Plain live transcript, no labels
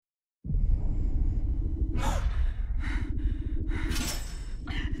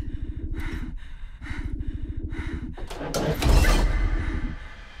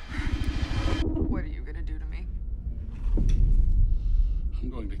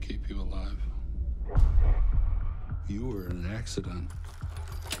keep you alive. You were an accident,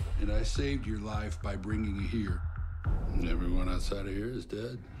 and I saved your life by bringing you here. And everyone outside of here is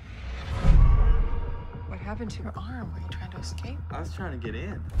dead. What happened to your arm? Were you trying to escape? I was trying to get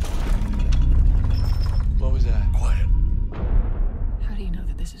in. What was that? Quiet. How do you know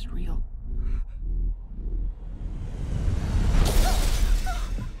that this is real?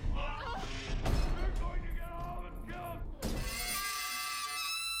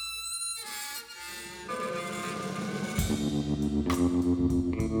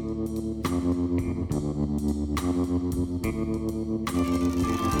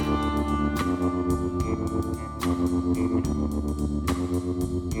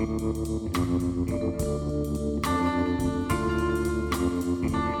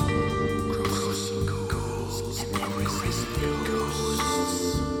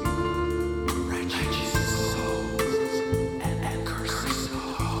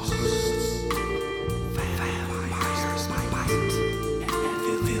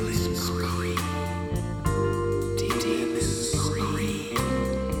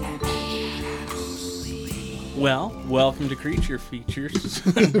 Well, welcome to Creature Features.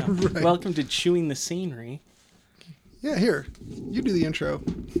 Right. Welcome to Chewing the Scenery. Yeah, here. You do the intro.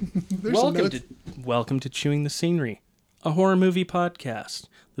 There's some notes. Welcome to Chewing the Scenery, a horror movie podcast.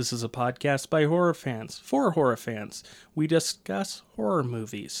 This is a podcast by horror fans, for horror fans. We discuss horror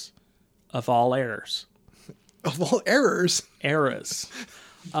movies of all eras. Of all errors. Eras.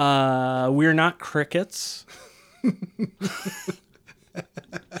 We're not crickets.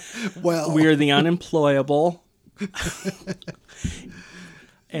 Well, We're the unemployable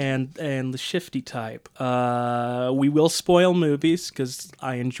and the shifty type. We will spoil movies because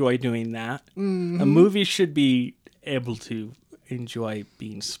I enjoy doing that. Mm-hmm. A movie should be able to enjoy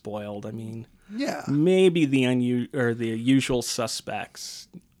being spoiled. I mean, yeah. maybe the Usual Suspects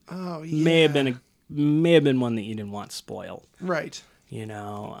Oh, yeah. may have been one that you didn't want spoiled. Right. You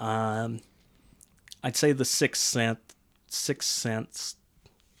know, I'd say The Sixth Sense,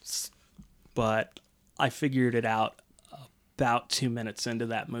 but I figured it out about 2 minutes into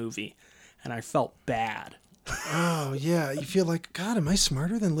that movie, and I felt bad. Oh, yeah. You feel like, God, am I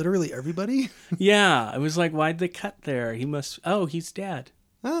smarter than literally everybody? Yeah, I was like, why'd they cut there? He's dead.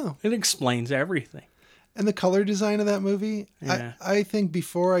 Oh. It explains everything. And the color design of that movie, Yeah. I think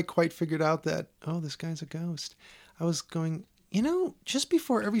before I quite figured out that, oh, this guy's a ghost, I was going, just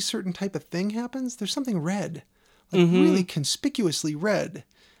before every certain type of thing happens, there's something red. Like really conspicuously red.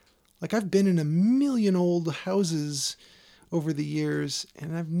 Like I've been in a million old houses over the years,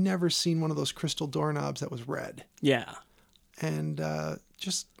 and I've never seen one of those crystal doorknobs that was red. Yeah. And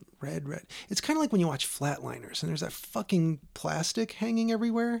just red. It's kind of like when you watch Flatliners, and there's that fucking plastic hanging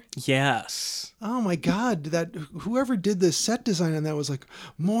everywhere. Yes. Oh my God, that whoever did the set design on that was like,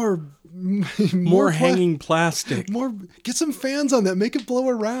 more Hanging plastic. Get some fans on that, make it blow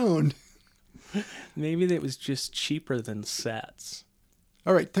around. Maybe that was just cheaper than sets.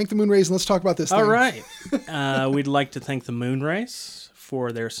 All right, thank the Moonrays, and let's talk about this thing. All right. We'd like to thank the Moonrays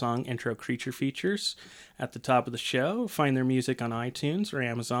for their song Intro Creature Features at the top of the show. Find their music on iTunes or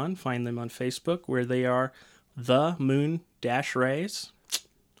Amazon. Find them on Facebook where they are the Moon-Rays.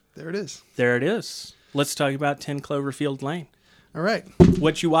 There it is. There it is. Let's talk about 10 Cloverfield Lane. All right.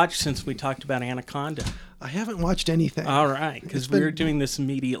 What you watched since we talked about Anaconda? I haven't watched anything. All right, because we're doing this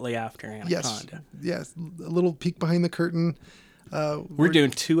immediately after Anaconda. Yes, a little peek behind the curtain. We're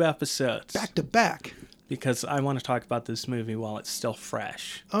doing 2 episodes. Back to back. Because I want to talk about this movie while it's still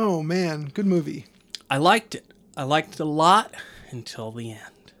fresh. Oh, man. Good movie. I liked it. I liked it a lot until the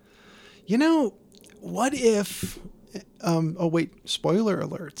end. What if... oh, wait. Spoiler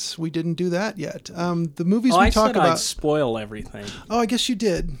alerts. We didn't do that yet. The movies we talk about... I'd spoil everything. Oh, I guess you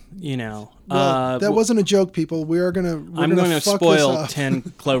did. Well, that wasn't a joke, people. I'm going to spoil 10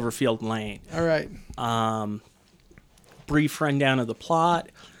 Cloverfield Lane. All right. Brief rundown of the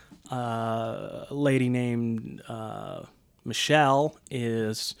plot. A lady named Michelle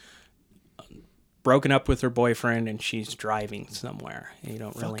is broken up with her boyfriend, and she's driving somewhere. You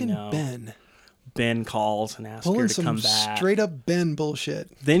don't Fucking really know. Ben. Ben calls and asks Pulling her to come some back. straight up Ben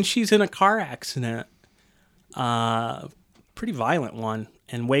bullshit. Then she's in a car accident, pretty violent one,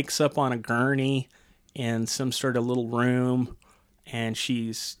 and wakes up on a gurney in some sort of little room, and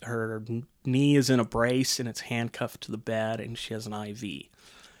her knee is in a brace and it's handcuffed to the bed, and she has an IV.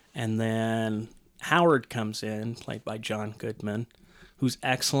 And then Howard comes in, played by John Goodman, who's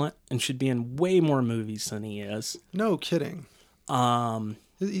excellent and should be in way more movies than he is. No kidding.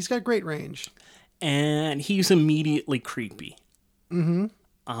 He's got great range. And he's immediately creepy.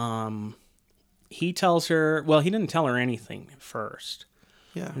 Mm-hmm. He tells her, well, he didn't tell her anything at first.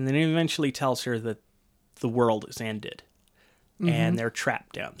 Yeah. And then he eventually tells her that the world has ended. And they're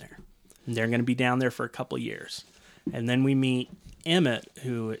trapped down there. And they're going to be down there for a couple of years. And then we meet Emmett,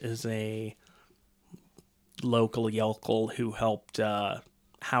 who is a local yokel who helped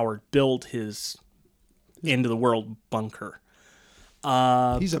Howard build his end-of-the-world bunker.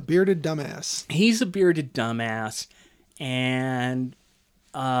 He's a bearded dumbass. He's a bearded dumbass, and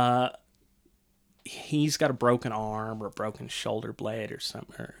he's got a broken arm or a broken shoulder blade or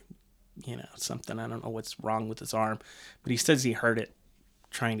something, or, something. I don't know what's wrong with his arm, but he says he hurt it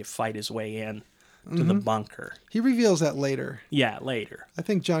trying to fight his way in to the bunker. He reveals that later. Yeah, later. I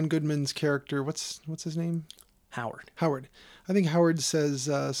think John Goodman's character, what's his name? Howard. I think Howard says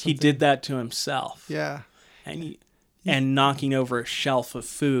something. He did that to himself. Yeah. And knocking over a shelf of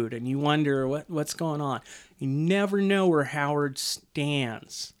food, and you wonder what's going on. You never know where Howard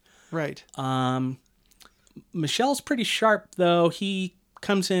stands. Right. Michelle's pretty sharp, though. He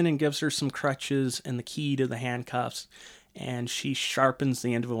comes in and gives her some crutches and the key to the handcuffs, and she sharpens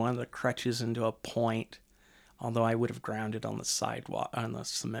the end of one of the crutches into a point. Although I would have ground it on the sidewalk, on the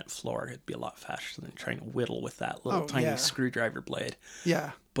cement floor. It'd be a lot faster than trying to whittle with that little tiny screwdriver blade.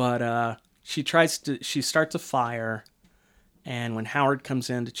 Yeah. But she starts a fire, and when Howard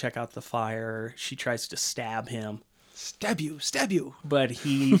comes in to check out the fire, she tries to stab him. Stab you. But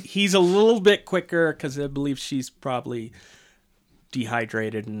he's a little bit quicker because I believe she's probably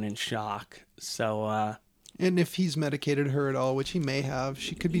dehydrated and in shock. So, and if he's medicated her at all, which he may have,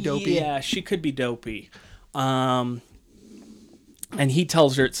 she could be dopey. Yeah, she could be dopey. And he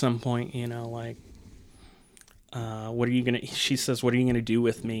tells her at some point, what are you going to, she says, what are you going to do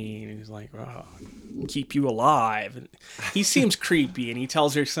with me? And he's like, oh, keep you alive. And he seems creepy, and he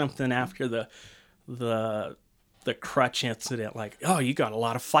tells her something after the crutch incident, like, oh, you got a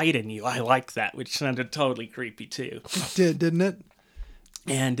lot of fight in you. I like that, which sounded totally creepy too. Didn't it?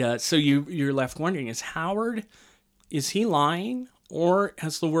 And so you're left wondering, is he lying, or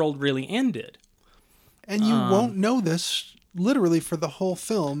has the world really ended? And you won't know this literally for the whole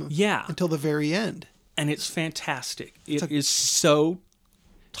film. Yeah. Until the very end. And it's fantastic. It is so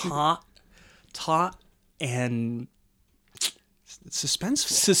taut and it's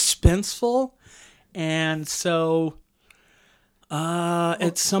suspenseful. Suspenseful. And so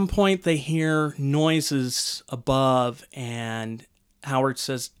at some point they hear noises above, and Howard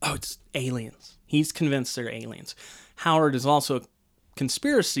says, oh, it's aliens. He's convinced they're aliens. Howard is also a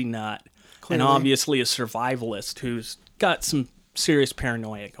conspiracy nut. Clearly. And obviously a survivalist who's got some serious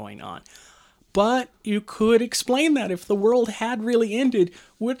paranoia going on. But you could explain that if the world had really ended,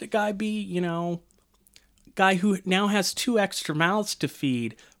 would the guy be, guy who now has 2 extra mouths to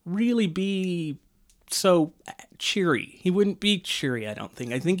feed, really be so cheery? He wouldn't be cheery, I don't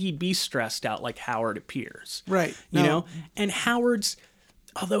think. I think he'd be stressed out like Howard appears. Right. You know? And Howard's,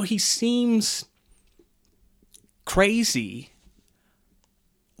 although he seems crazy,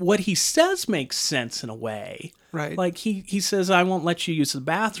 what he says makes sense in a way. Right. Like he says, I won't let you use the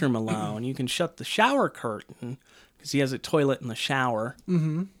bathroom alone. You can shut the shower curtain, because he has a toilet in the shower.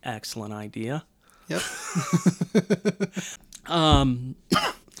 Mm-hmm. Excellent idea. Yep.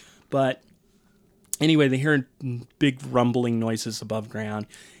 But anyway, they hear big rumbling noises above ground,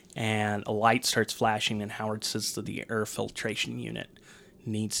 and a light starts flashing, and Howard says that the air filtration unit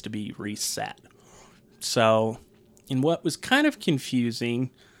needs to be reset. So, in what was kind of confusing,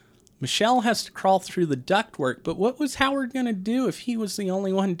 Michelle has to crawl through the ductwork, but what was Howard going to do if he was the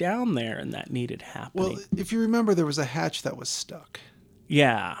only one down there and that needed happening? Well, if you remember, there was a hatch that was stuck.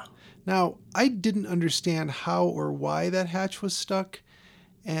 Yeah. Now, I didn't understand how or why that hatch was stuck,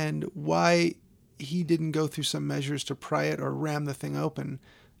 and why he didn't go through some measures to pry it or ram the thing open,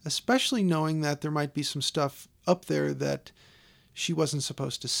 especially knowing that there might be some stuff up there that she wasn't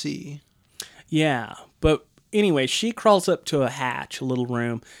supposed to see. Yeah, but anyway, she crawls up to a hatch, a little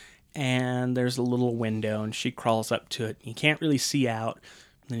room, and there's a little window, and she crawls up to it. You can't really see out.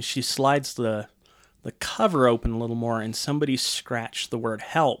 And then she slides the cover open a little more, and somebody scratched the word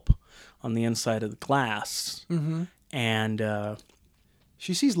help on the inside of the glass. Mm-hmm. And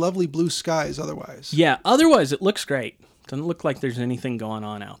she sees lovely blue skies otherwise. Yeah, otherwise it looks great. Doesn't look like there's anything going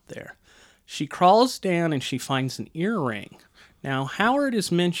on out there. She crawls down, and she finds an earring. Now, Howard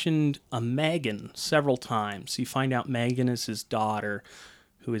has mentioned a Megan several times. You find out Megan is his daughter,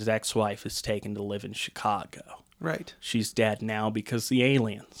 who his ex-wife has taken to live in Chicago. Right. She's dead now because the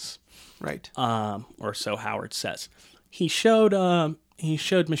aliens. Right. Or so Howard says. He showed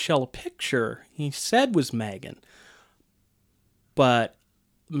Michelle a picture he said was Megan. But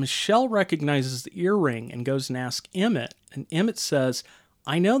Michelle recognizes the earring and goes and asks Emmett. And Emmett says,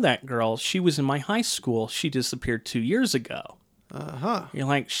 I know that girl. She was in my high school. She disappeared 2 years ago. You're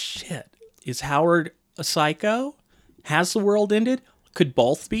like, shit, is Howard a psycho? Has the world ended? Could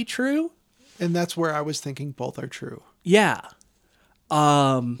both be true? And that's where I was thinking both are true. Yeah.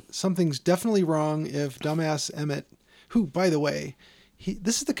 Something's definitely wrong if dumbass Emmett, who, by the way,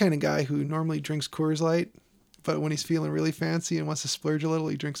 this is the kind of guy who normally drinks Coors Light, but when he's feeling really fancy and wants to splurge a little,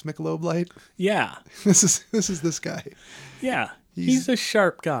 he drinks Michelob Light. Yeah. This is this guy. Yeah. He's a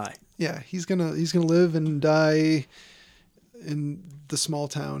sharp guy. Yeah, he's gonna live and die in the small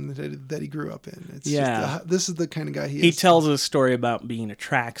town that he grew up in. It's this is the kind of guy he is. He tells a story about being a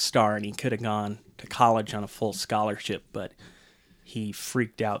track star, and he could have gone to college on a full scholarship, but he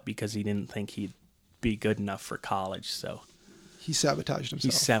freaked out because he didn't think he'd be good enough for college, so he sabotaged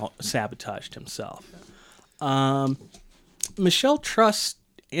himself. Sabotaged himself. Michelle trusts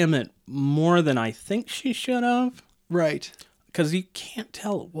Emmett more than I think she should have. Right. Because you can't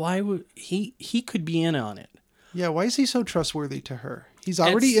tell why would he could be in on it. Yeah, why is he so trustworthy to her? He's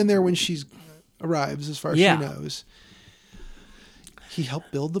already in there when she arrives, as far as she knows. He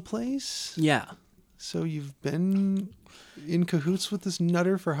helped build the place? Yeah. So you've been in cahoots with this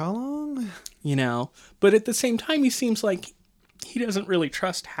nutter for how long? You know, but at the same time, he seems like he doesn't really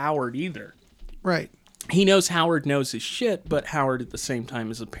trust Howard either. Right. He knows Howard knows his shit, but Howard at the same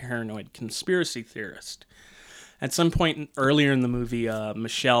time is a paranoid conspiracy theorist. At some point earlier in the movie,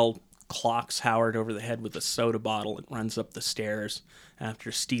 Michelle clocks Howard over the head with a soda bottle and runs up the stairs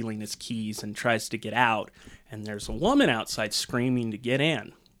after stealing his keys and tries to get out. And there's a woman outside screaming to get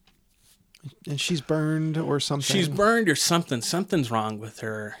in. And she's burned or something. She's burned or something. Something's wrong with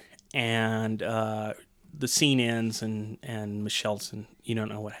her. And the scene ends and Michelle's in. You don't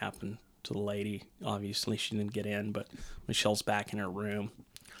know what happened to the lady. Obviously, she didn't get in, but Michelle's back in her room.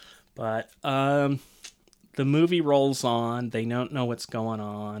 But the movie rolls on. They don't know what's going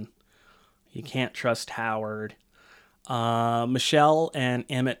on. You can't trust Howard. Michelle and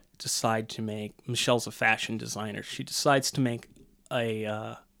Emmett decide to make. Michelle's a fashion designer. She decides to make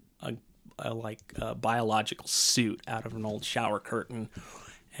a biological suit out of an old shower curtain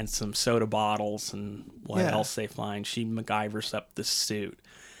and some soda bottles and what else they find. She MacGyvers up this suit.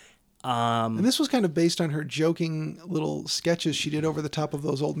 And this was kind of based on her joking little sketches she did over the top of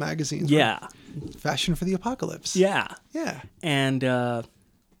those old magazines. Yeah. Right? Fashion for the Apocalypse. Yeah. Yeah. And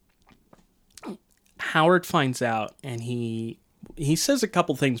Howard finds out, and he says a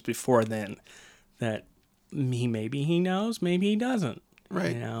couple things before then that maybe he knows, maybe he doesn't.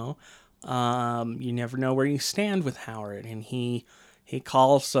 Right. You know, you never know where you stand with Howard, and he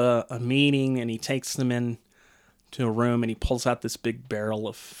calls a meeting, and he takes them in to a room, and he pulls out this big barrel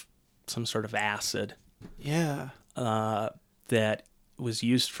of some sort of acid. Yeah. That was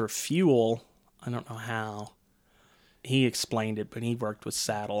used for fuel. I don't know how. He explained it, but he worked with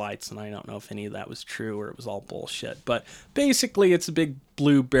satellites, and I don't know if any of that was true or it was all bullshit. But basically, it's a big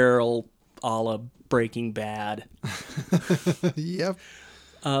blue barrel a la Breaking Bad. Yep.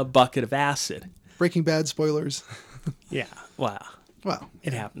 Bucket of acid. Breaking Bad spoilers. Yeah. Wow. Well,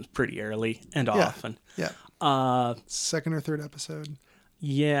 it happens pretty early and often. Yeah. Second or third episode.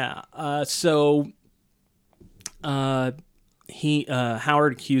 Yeah. So Howard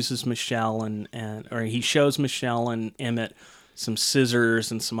accuses Michelle or he shows Michelle and Emmett some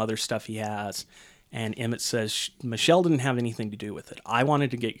scissors and some other stuff he has. And Emmett says, Michelle didn't have anything to do with it. I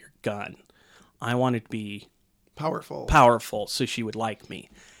wanted to get your gun. I wanted to be powerful so she would like me.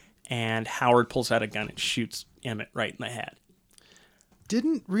 And Howard pulls out a gun and shoots Emmett right in the head.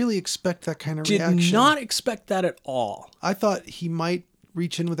 Didn't really expect that kind of reaction. Did not expect that at all. I thought he might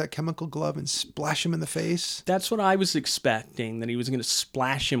reach in with that chemical glove and splash him in the face. That's what I was expecting, that he was going to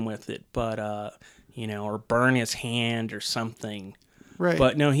splash him with it, but, or burn his hand or something. Right.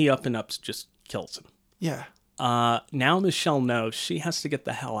 But no, he up and up just kills him. Yeah. Now Michelle knows she has to get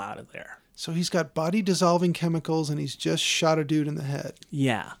the hell out of there. So he's got body-dissolving chemicals, and he's just shot a dude in the head.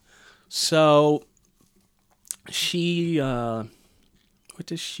 Yeah. So she... what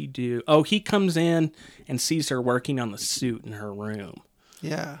does she do? Oh, he comes in and sees her working on the suit in her room.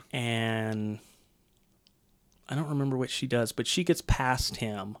 Yeah. And I don't remember what she does, but she gets past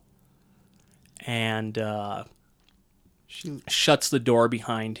him and she shuts the door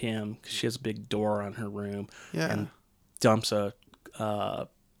behind him because she has a big door on her room. Yeah. And dumps a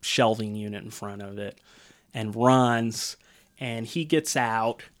shelving unit in front of it and runs. And he gets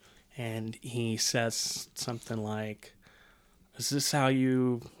out and he says something like, is this how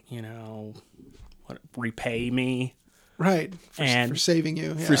you repay me? Right. For saving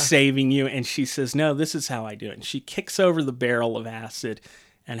you. Yeah. For saving you. And she says, no, this is how I do it. And she kicks over the barrel of acid,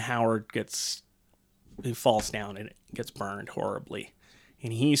 and Howard falls down and it gets burned horribly.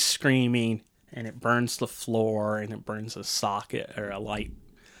 And he's screaming, and it burns the floor, and it burns a socket or a light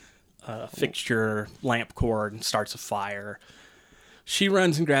fixture, lamp cord, and starts a fire. She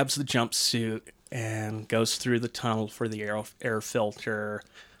runs and grabs the jumpsuit and goes through the tunnel for the air filter.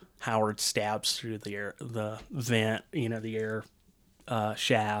 Howard stabs through the vent, the air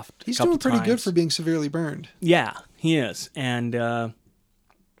shaft. He's doing pretty good for being severely burned. Yeah, he is. And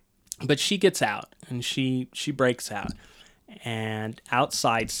but she gets out, and she breaks out, and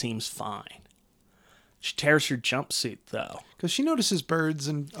outside seems fine. She tears her jumpsuit, though. Because she notices birds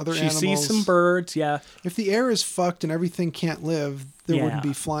and other animals. She sees some birds, yeah. If the air is fucked and everything can't live, there wouldn't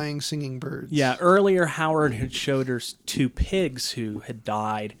be flying, singing birds. Yeah, earlier Howard had showed her 2 pigs who had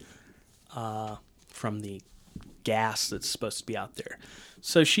died from the gas that's supposed to be out there.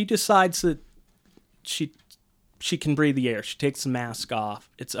 So she decides that she can breathe the air. She takes the mask off.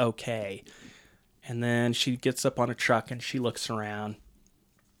 It's okay. And then she gets up on a truck and she looks around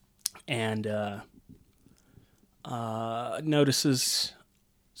and notices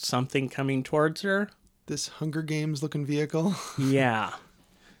something coming towards her. This Hunger Games looking vehicle. Yeah.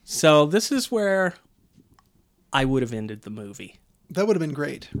 So this is where I would have ended the movie. That would have been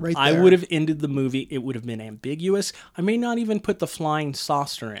great, right there. I would have ended the movie. It would have been ambiguous. I may not even put the flying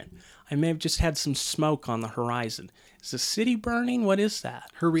saucer in. I may have just had some smoke on the horizon. Is the city burning? What is that?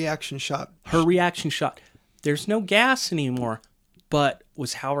 Her reaction shot. There's no gas anymore. But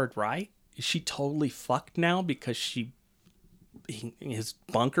was Howard right? Is she totally fucked now because his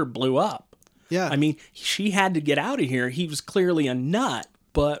bunker blew up? Yeah. I mean, she had to get out of here. He was clearly a nut,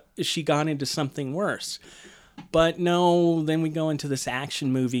 but she got into something worse. But no, then we go into this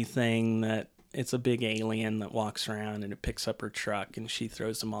action movie thing that it's a big alien that walks around and it picks up her truck and she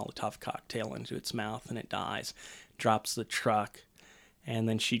throws a Molotov cocktail into its mouth and it dies, drops the truck, and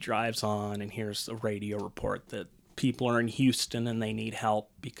then she drives on and hears the radio report that people are in Houston and they need help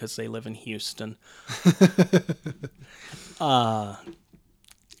because they live in Houston.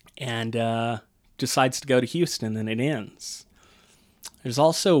 And decides to go to Houston, and it ends. There's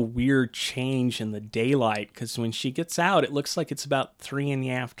also a weird change in the daylight because when she gets out, it looks like it's about 3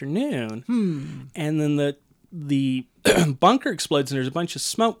 p.m. And then the bunker explodes and there's a bunch of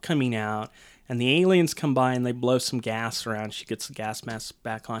smoke coming out, and the aliens come by and they blow some gas around. She gets the gas mask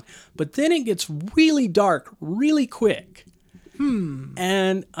back on. But then it gets really dark really quick.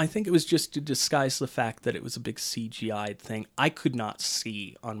 And I think it was just to disguise the fact that it was a big CGI thing. I could not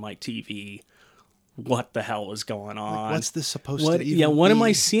see on my TV what the hell was going on. Like, what's this supposed to even Yeah, what be? am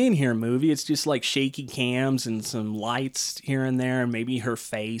I seeing here, movie? It's just like shaky cams and some lights here and there and maybe her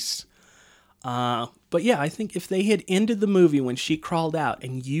face. But yeah, I think if they had ended the movie when she crawled out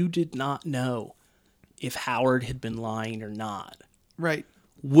and you did not know if Howard had been lying or not, Right.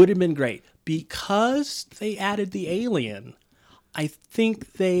 would have been great. Because they added the alien, I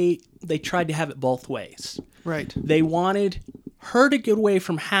think they tried to have it both ways. Right. They wanted her to get away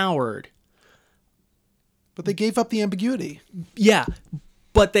from Howard. But they gave up the ambiguity. Yeah,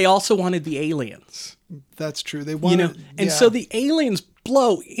 but they also wanted the aliens. That's true. They wanted, and so the aliens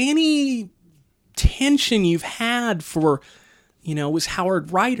blow any tension you've had for, was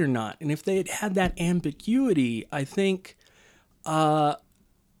Howard right or not? And if they had had that ambiguity, I think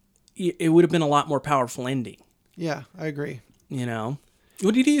it would have been a lot more powerful ending. Yeah, I agree.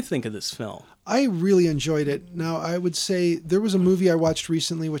 What did you think of this film? I really enjoyed it. Now, I would say there was a movie I watched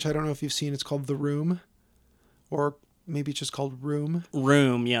recently, which I don't know if you've seen. It's called The Room, or maybe it's just called Room.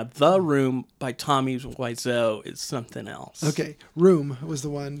 Room, yeah. The Room by Tommy Wiseau is something else. Okay, Room was the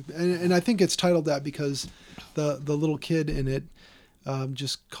one. And I think it's titled that because the little kid in it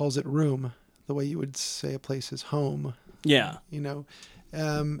just calls it Room, the way you would say a place is home. Yeah.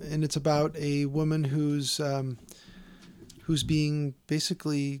 And it's about a woman who's being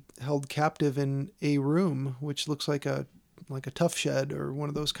basically held captive in a room, which looks like a tough shed or one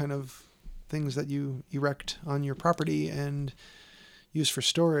of those kind of things that you erect on your property and use for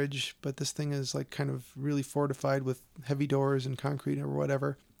storage. But this thing is like kind of really fortified with heavy doors and concrete or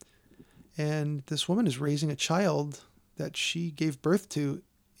whatever. And this woman is raising a child that she gave birth to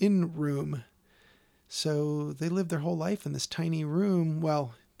in room. So they live their whole life in this tiny room.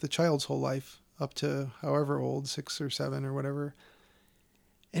 Well, the child's whole life, up to however old, 6 or 7 or whatever.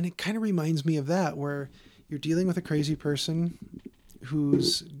 And it kind of reminds me of that, where you're dealing with a crazy person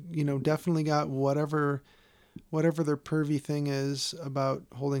who's, definitely got whatever their pervy thing is about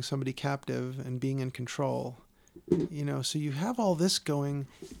holding somebody captive and being in control. So you have all this going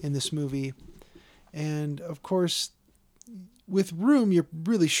in this movie. And of course, with Room, you're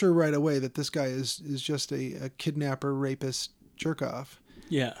really sure right away that this guy is just a kidnapper, rapist, jerk-off.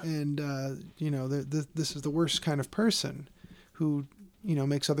 Yeah. And, this is the worst kind of person who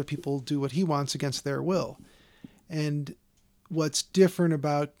makes other people do what he wants against their will. And what's different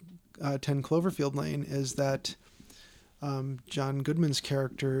about 10 Cloverfield Lane is that John Goodman's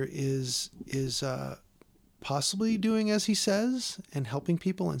character is possibly doing as he says and helping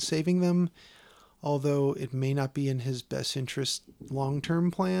people and saving them, although it may not be in his best interest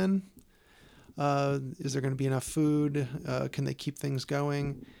long-term plan. Is there going to be enough food? Can they keep things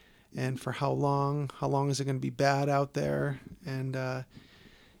going? And for how long? How long is it going to be bad out there? And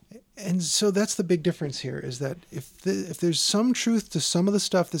so that's the big difference here, is that if there's some truth to some of the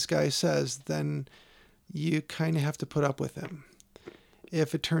stuff this guy says, then you kind of have to put up with him.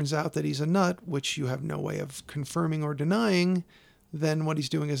 If it turns out that he's a nut, which you have no way of confirming or denying, then what he's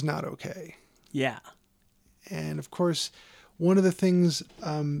doing is not okay. Yeah. And of course, one of the things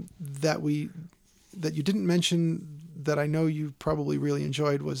that you didn't mention that I know you probably really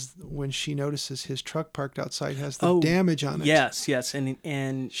enjoyed was when she notices his truck parked outside has the damage on it. Yes,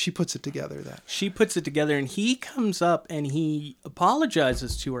 and she puts it together. And he comes up and he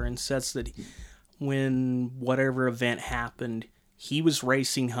apologizes to her and says that when whatever event happened, he was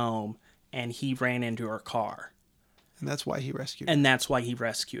racing home and he ran into her car. And that's why he rescued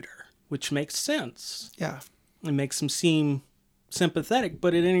her. Which makes sense. Yeah. It makes him seem sympathetic,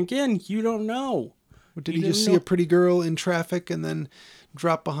 but then again, you don't know. Did he just see a pretty girl in traffic and then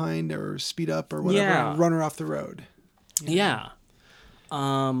drop behind or speed up or whatever and run her off the road? Yeah.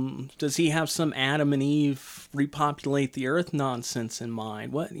 Does he have some Adam and Eve repopulate the earth nonsense in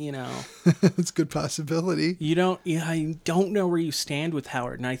mind? It's a good possibility. You don't know where you stand with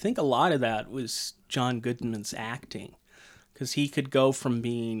Howard. And I think a lot of that was John Goodman's acting. Because he could go from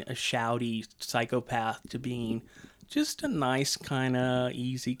being a shouty psychopath to being just a nice kind of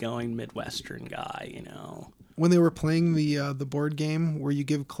easygoing Midwestern guy, When they were playing the board game where you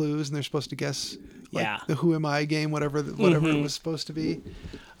give clues and they're supposed to guess, the Who Am I game, whatever it was supposed to be,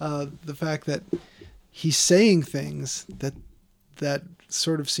 the fact that he's saying things that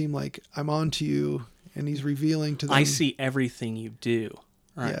sort of seem like I'm on to you, and he's revealing to them. I see everything you do.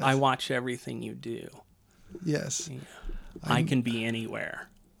 Right? Yes. I watch everything you do. Yes. Yeah. I can be anywhere.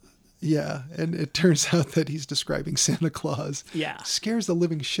 Yeah, and it turns out that he's describing Santa Claus. Yeah. Scares the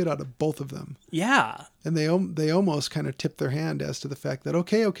living shit out of both of them. Yeah. And they almost kind of tip their hand as to the fact that,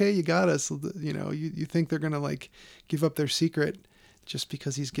 okay, you got us. You think they're going to give up their secret just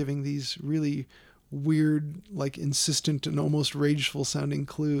because he's giving these really weird, insistent and almost rageful sounding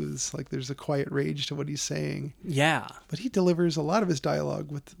clues. Like there's a quiet rage to what he's saying. Yeah. But he delivers a lot of his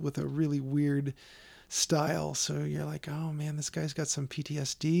dialogue with a really weird style. So you're like, oh man, this guy's got some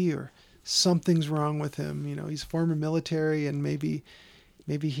PTSD or something's wrong with him. He's former military and maybe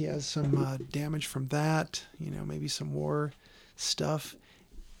he has some damage from that, maybe some war stuff.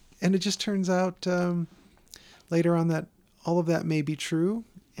 And it just turns out later on that all of that may be true.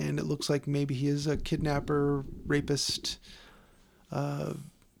 And it looks like maybe he is a kidnapper, rapist,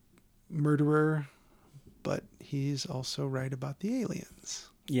 murderer, but he's also right about the aliens.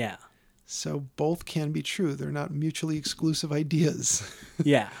 Yeah. So both can be true. They're not mutually exclusive ideas.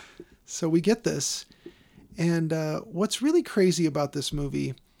 Yeah. So we get this. And what's really crazy about this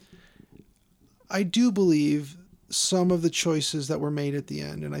movie, I do believe some of the choices that were made at the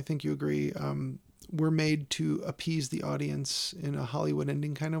end, and I think you agree, were made to appease the audience in a Hollywood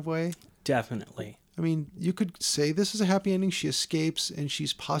ending kind of way. Definitely. I mean, you could say this is a happy ending. She escapes and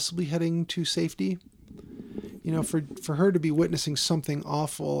she's possibly heading to safety. For her to be witnessing something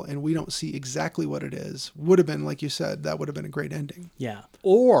awful and we don't see exactly what it is would have been, like you said, that would have been a great ending. Yeah.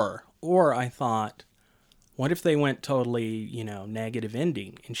 Or I thought, what if they went totally, negative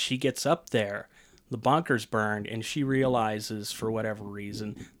ending and she gets up there, the bunker's burned, and she realizes for whatever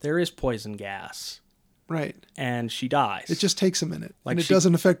reason there is poison gas. Right. And she dies. It just takes a minute. And it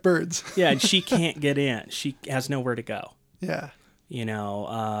doesn't affect birds. Yeah, and she can't get in. She has nowhere to go. Yeah.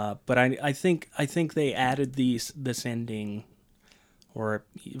 But I think they added this ending, or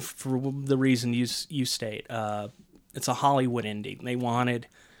for the reason you state, it's a Hollywood ending. They wanted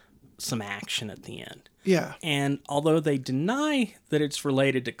some action at the end. Yeah. And although they deny that it's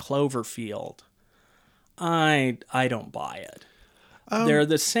related to Cloverfield, I don't buy it. They're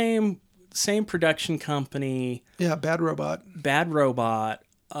the same production company. Yeah, Bad Robot.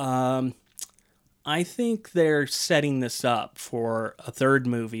 I think they're setting this up for a third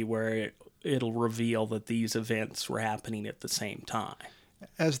movie where it'll reveal that these events were happening at the same time.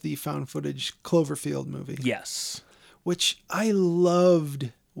 As the found footage Cloverfield movie. Yes. Which I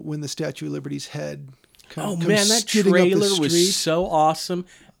loved when the Statue of Liberty's head comes that trailer was so awesome.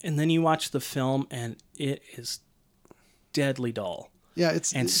 And then you watch the film and it is deadly dull. Yeah,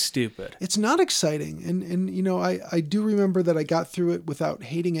 and stupid. it's not exciting. And you know, I do remember that I got through it without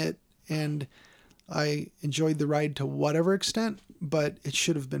hating it, and I enjoyed the ride to whatever extent, but it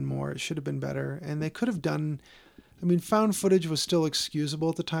should have been more. It should have been better. And they could have done, I mean, found footage was still excusable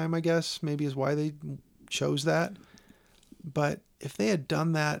at the time, I guess, maybe is why they chose that. But if they had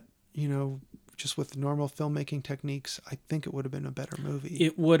done that, you know, just with normal filmmaking techniques, I think it would have been a better movie.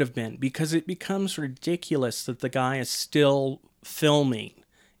 It would have been, because it becomes ridiculous that the guy is still filming,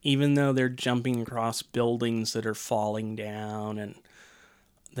 even though they're jumping across buildings that are falling down, and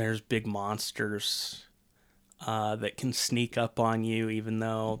there's big monsters that can sneak up on you, even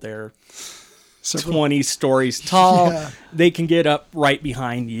though they're 20 stories tall. Yeah. They can get up right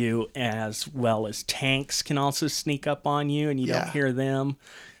behind you, as well as tanks can also sneak up on you, and you don't Yeah. hear them.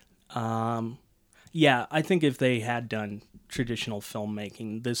 Yeah, I think if they had done traditional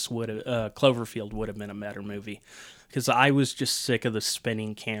filmmaking, this would have Cloverfield would have been a better movie, because I was just sick of the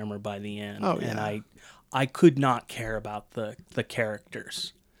spinning camera by the end, Oh, and yeah. I could not care about the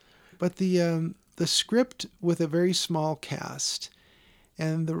characters. But the script with a very small cast,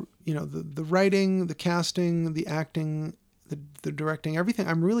 and the writing, the casting, the acting, the directing, everything.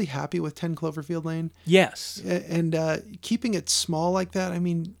 I'm really happy with 10 Cloverfield Lane. Yes, And keeping it small like that, I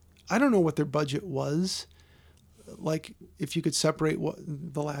mean, I don't know what their budget was. Like, if you could separate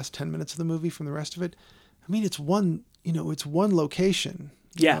the last 10 minutes of the movie from the rest of it, I mean, it's one location.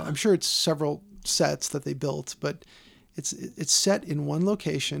 You Yeah. know, I'm sure it's several sets that they built, but it's set in one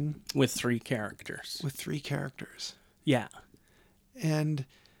location with 3 characters. with 3 characters. Yeah, And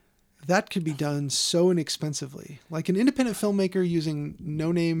that could be done so inexpensively. Like, an independent filmmaker using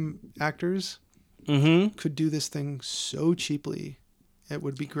no-name actors could do this thing so cheaply. It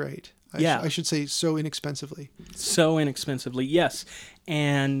would be great. I should say so inexpensively. so inexpensively, yes.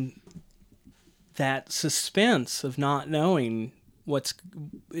 And that suspense of not knowing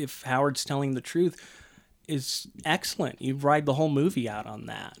if Howard's telling the truth is excellent. You ride the whole movie out on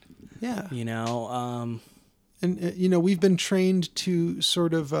that, Yeah. you know. And you know, we've been trained to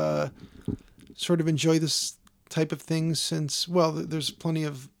sort of enjoy this type of thing since, well, there's plenty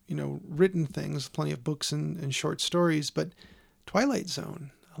of, you know, written things, plenty of books and short stories, but Twilight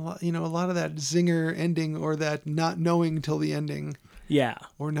Zone, a lot of that zinger ending, or that not knowing till the ending, Yeah,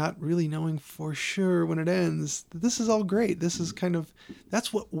 or not really knowing for sure when it ends. This is all great. This is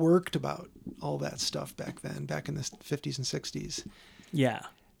that's what worked about all that stuff back then, back in the 50s and 60s. yeah,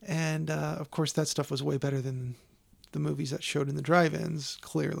 And of course, that stuff was way better than the movies that showed in the drive-ins,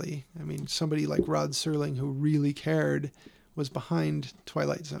 clearly. I mean, somebody like Rod Serling, who really cared, was behind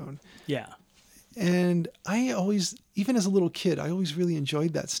Twilight Zone. yeah. And I always, even as a little kid, I always really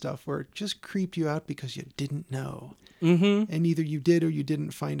enjoyed that stuff where it just creeped you out because you didn't know. Mm-hmm. And either you did or you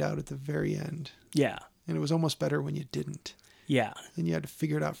didn't find out at the very end. Yeah, And it was almost better when you didn't. yeah. And you had to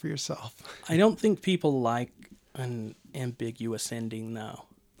figure it out for yourself. I don't think people like an ambiguous ending, though.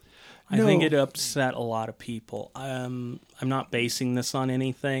 I No. think it upset a lot of people. I'm not basing this on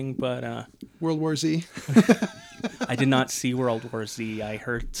anything, but World War Z. I did not see World War Z. I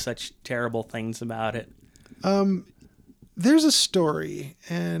heard such terrible things about it. There's a story,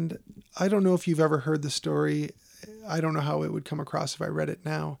 and I don't know if you've ever heard the story. I don't know how it would come across if I read it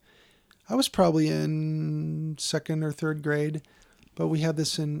now. I was probably in 2nd or 3rd grade, but we had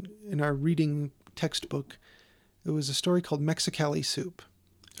this in our reading textbook. It was a story called Mexicali Soup.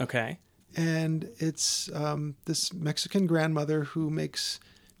 Okay. And it's this Mexican grandmother who makes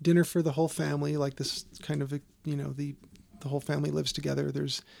dinner for the whole family, like this kind of, you know, the whole family lives together.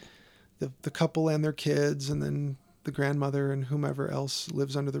 There's the couple and their kids, and then the grandmother and whomever else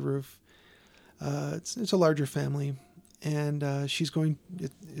lives under the roof. It's a larger family, and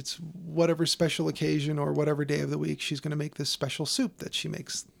it's whatever special occasion or whatever day of the week, she's going to make this special soup that she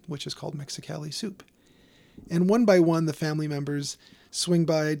makes, which is called Mexicali Soup. And one by one, the family members swing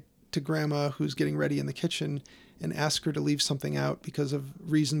by to Grandma, who's getting ready in the kitchen, and ask her to leave something out because of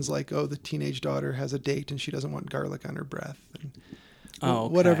reasons like, oh, the teenage daughter has a date and she doesn't want garlic on her breath, and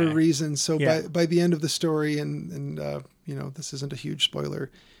Okay. whatever reason. So Yeah. by the end of the story, and you know, this isn't a huge spoiler,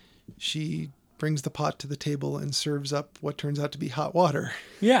 she brings the pot to the table and serves up what turns out to be hot water.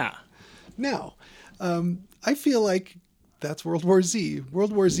 Yeah. Now, I feel like that's World War Z.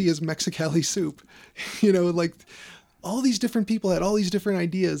 World War Z is Mexicali Soup. You know, like, all these different people had all these different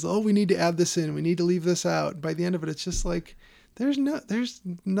ideas. Oh, we need to add this in. We need to leave this out. By the end of it, it's just like, there's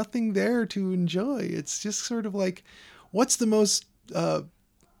nothing there to enjoy. It's just sort of like, what's the most,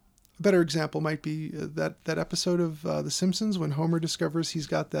 better example might be that episode of The Simpsons when Homer discovers he's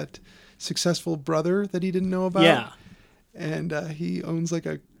got that successful brother that he didn't know about. Yeah. And he owns like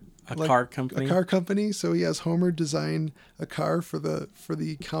a A car company? A car company. So he has Homer design a car for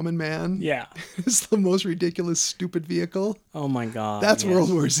the common man. Yeah. It's the most ridiculous, stupid vehicle. Oh my God. That's yes.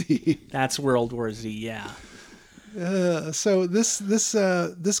 World War Z. That's World War Z. Yeah. So this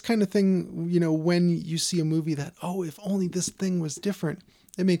kind of thing, you know, when you see a movie that, oh, if only this thing was different,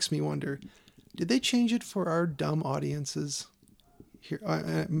 it makes me wonder, did they change it for our dumb audiences? Here,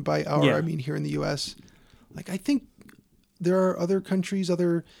 by our, Yeah. I mean here in the U.S. Like, I think there are other countries,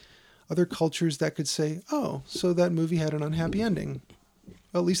 other cultures that could say, oh, so that movie had an unhappy ending.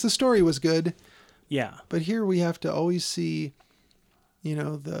 Well, at least the story was good. Yeah. But here we have to always see,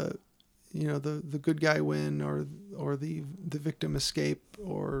 the good guy win, or the victim escape,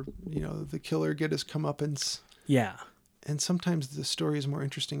 or the killer get his comeuppance. Yeah. And sometimes the story is more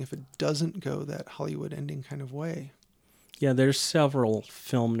interesting if it doesn't go that Hollywood ending kind of way. Yeah, there's several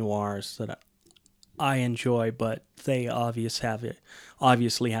film noirs that I enjoy, but they obviously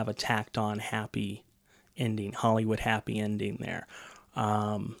have a tacked on happy ending, Hollywood happy ending there.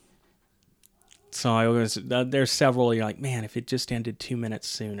 So there's several, you're like, man, if it just ended 2 minutes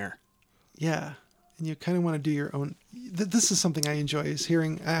sooner. Yeah. And you kind of want to do your own. This is something I enjoy, is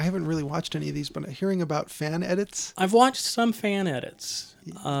hearing. I haven't really watched any of these, but hearing about fan edits. I've watched some fan edits.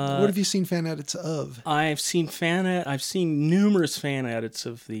 What have you seen fan edits of? I've seen numerous fan edits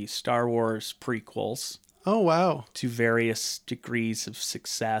of the Star Wars prequels Oh, wow. to various degrees of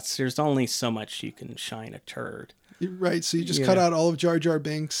success. There's only so much you can shine a turd. Right. So you just Yeah. cut out all of Jar Jar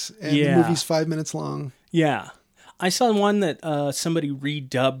Binks, and Yeah. the movie's 5 minutes long. Yeah. I saw one that somebody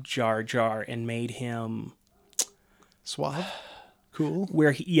redubbed Jar Jar and made him Suave. Cool.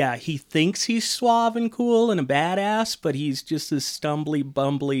 where he thinks he's suave and cool and a badass, but he's just this stumbly,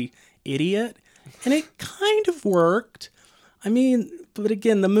 bumbly idiot. And it kind of worked. I mean, but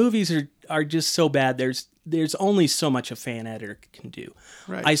again, the movies are just so bad. There's only so much a fan editor can do.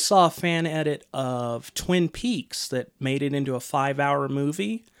 Right. I saw a fan edit of Twin Peaks that made it into a 5-hour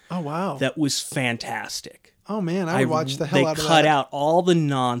movie Oh, wow. that was fantastic. Oh, man. I would watch the hell out of that. They cut out all the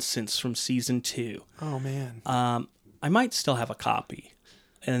nonsense from season 2. Oh, man. I might still have a copy.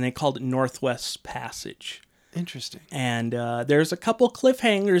 And they called it Northwest Passage. Interesting. And there's a couple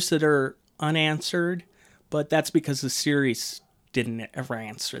cliffhangers that are unanswered, but that's because the series didn't ever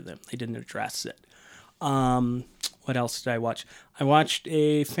answer them. They didn't address it. What else did I watch? I watched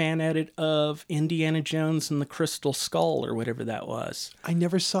a fan edit of Indiana Jones and the Crystal Skull, or whatever that was. I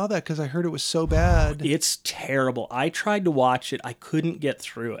never saw that because I heard it was so bad. It's terrible. I tried to watch it. I couldn't get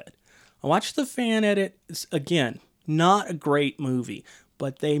through it. I watched the fan edit. It's, again, not a great movie,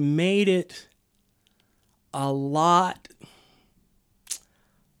 but they made it a lot...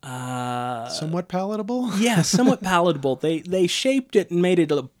 Somewhat palatable? yeah, somewhat palatable. They shaped it and made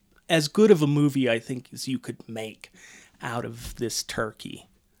it as good of a movie, I think, as you could make out of this turkey.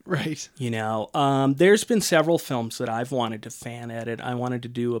 Right. There's been several films that I've wanted to fan edit. I wanted to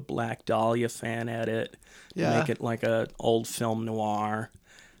do a Black Dahlia fan edit, Yeah. make it like a old film noir.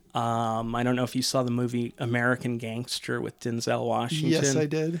 I don't know if you saw the movie American Gangster with Denzel Washington. Yes, I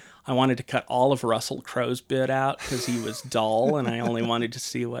did. I wanted to cut all of Russell Crowe's bit out because he was dull, and I only wanted to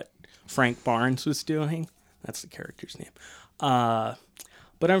see what Frank Barnes was doing. That's the character's name.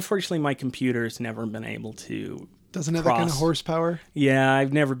 But unfortunately, my computer has never been able to... Doesn't have that kind of horsepower. Yeah,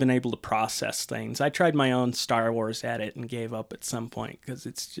 I've never been able to process things. I tried my own Star Wars edit and gave up at some point because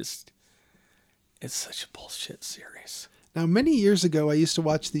it's such a bullshit series. Now, many years ago, I used to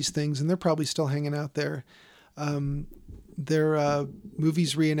watch these things, and they're probably still hanging out there. They're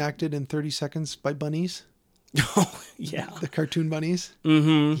movies reenacted in 30 seconds by bunnies, Oh, yeah. the cartoon bunnies.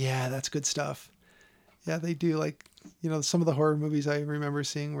 Mm-hmm. Yeah, that's good stuff. Yeah, they do. Like, some of the horror movies I remember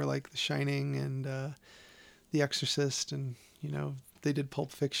seeing were like The Shining and The Exorcist, and they did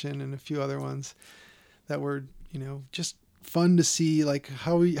Pulp Fiction and a few other ones that were just fun to see. Like,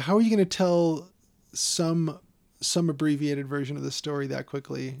 how are you going to tell some abbreviated version of the story that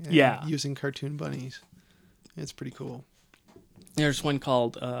quickly? And Yeah. using cartoon bunnies. It's pretty cool. There's one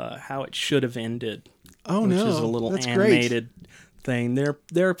called How It Should Have Ended. Oh, which no. is a little That's animated thing.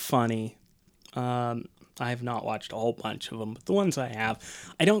 They're funny. I have not watched a whole bunch of them, but the ones I have,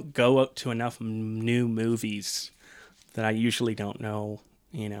 I don't go up to enough new movies that I usually don't know,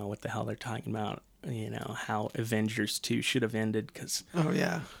 what the hell they're talking about. How Avengers 2 should have ended, because Great. Oh,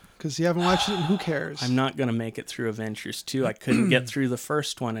 yeah. Because you haven't watched it, and who cares? I'm not going to make it through Avengers 2. I couldn't get through the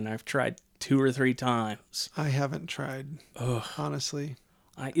first one, and I've tried 2 or 3 times. I haven't tried, Ugh. honestly.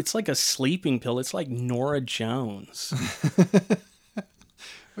 It's like a sleeping pill. It's like Nora Jones.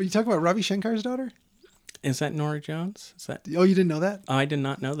 Are you talking about Ravi Shankar's daughter? Is that Nora Jones? Is that? Oh, you didn't know that? Oh, I did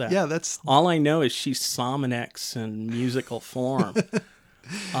not know that. Yeah, that's... All I know is she's Sominex in musical form.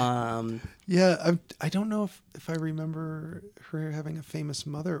 Yeah, I don't know if I remember her having a famous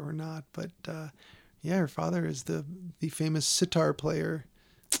mother or not, but yeah, her father is the famous sitar player,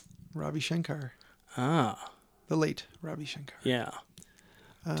 Ravi Shankar, Ah, the late Ravi Shankar. yeah.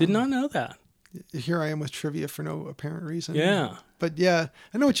 Did not know that. Here I am with trivia for no apparent reason. Yeah. But yeah,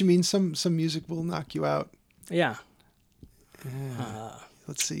 I know what you mean. Some music will knock you out. Yeah.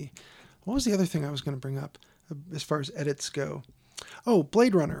 Let's see. What was the other thing I was going to bring up as far as edits go? Oh,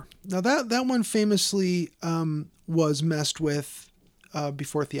 Blade Runner. Now that one famously was messed with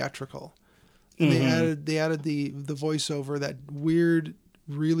before theatrical. And they added the voiceover, that weird,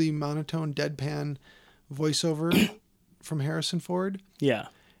 really monotone, deadpan voiceover from Harrison Ford. Yeah.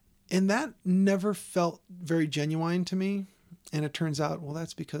 And that never felt very genuine to me. And it turns out, well,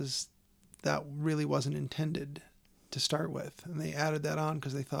 that's because that really wasn't intended to start with. And they added that on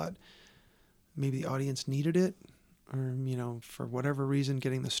because they thought maybe the audience needed it, or, for whatever reason,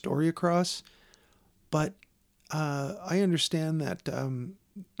 getting the story across. But I understand that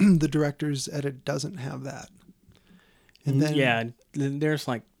the director's edit doesn't have that. And then, yeah, there's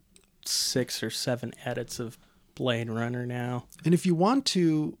like 6 or 7 edits of Blade Runner now. And if you want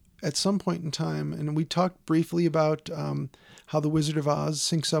to, at some point in time, and we talked briefly about how The Wizard of Oz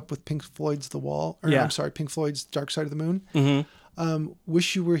syncs up with Pink Floyd's The Wall. Or, Yeah. I'm sorry, Pink Floyd's Dark Side of the Moon. Mm-hmm.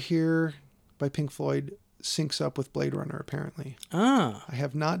 Wish You Were Here by Pink Floyd syncs up with Blade Runner, apparently. Ah, I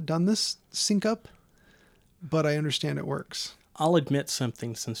have not done this sync up, but I understand it works. I'll admit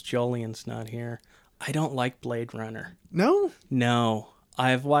something since Jolien's not here. I don't like Blade Runner. No? No,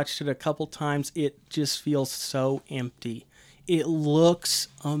 I've watched it a couple times. It just feels so empty. It looks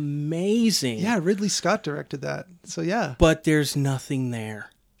amazing. Yeah, Ridley Scott directed that. So yeah. But there's nothing there.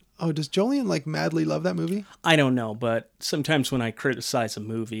 Oh, does Jolien like madly love that movie? I don't know, but sometimes when I criticize a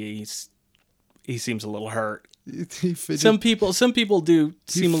movie, he seems a little hurt. He fidgets, Some people do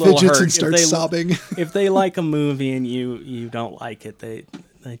seem a little hurt. and starts sobbing. If they like a movie and you don't like it, they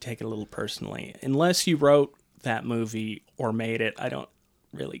take it a little personally. Unless you wrote that movie or made it, I don't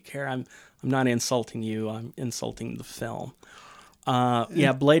really care. I'm not insulting you. I'm insulting the film.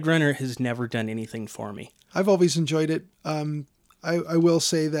 Yeah, Blade Runner has never done anything for me. I've always enjoyed it. I will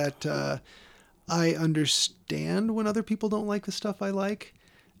say that I understand when other people don't like the stuff I like,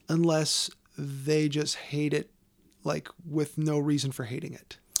 unless they just hate it, like with no reason for hating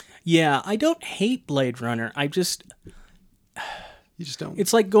it. Yeah, I don't hate Blade Runner. You just don't.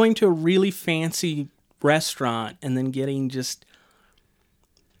 It's like going to a really fancy restaurant and then getting just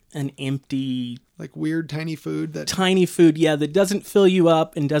an empty, like weird tiny food that. tiny food, that doesn't fill you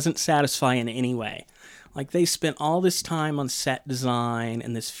up and doesn't satisfy in any way. Like, they spent all this time on set design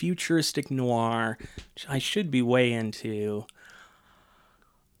and this futuristic noir, which I should be way into,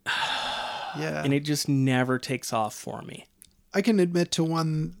 Yeah. and it just never takes off for me. I can admit to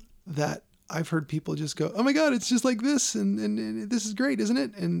one that I've heard people just go, "Oh my God, it's just like this, and this is great, isn't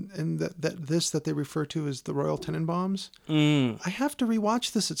it?" And that they refer to as the Royal Tenenbaums. I have to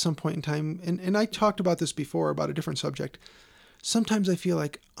rewatch this at some point in time, and I talked about this before about a different subject. Sometimes I feel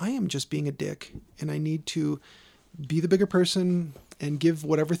like I am just being a dick, and I need to be the bigger person and give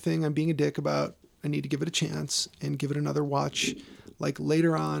whatever thing I'm being a dick about. I need to give it a chance and give it another watch, like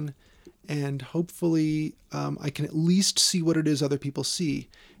later on. And hopefully I can at least see what it is other people see.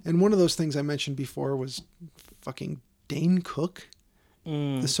 And one of those things I mentioned before was fucking Dane Cook,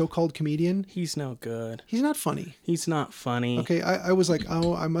 the so-called comedian. He's no good. He's not funny. He's not funny. Okay, I was like,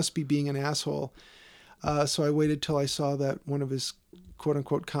 oh, I must be being an asshole. So I waited till I saw that one of his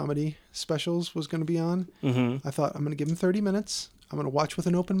quote-unquote comedy specials was going to be on. Mm-hmm. I thought, I'm going to give him 30 minutes. I'm going to watch with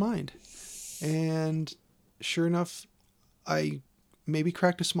an open mind. And sure enough, I maybe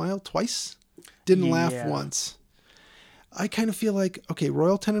cracked a smile twice. Didn't laugh once. I kind of feel like, okay,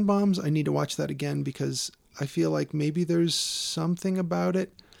 Royal Tenenbaums, I need to watch that again because I feel like maybe there's something about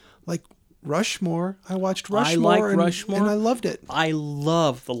it. Like Rushmore, I watched Rushmore. I like Rushmore. And I loved it. I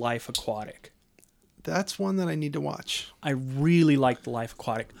love The Life Aquatic. That's one that I need to watch. I really like The Life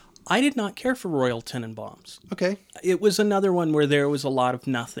Aquatic. I did not care for Royal Tenenbaums. Okay. It was another one where there was a lot of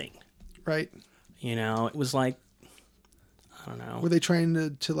nothing. Right. It was like, I don't know. Were they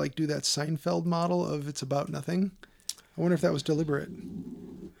trying to like do that Seinfeld model of it's about nothing? I wonder if that was deliberate.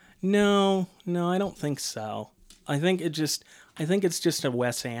 No, I don't think so. I think it's just a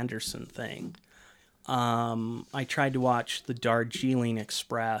Wes Anderson thing. I tried to watch the Darjeeling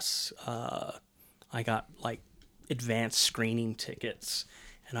Express. I got like advanced screening tickets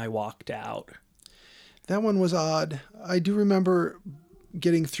and I walked out. That one was odd. I do remember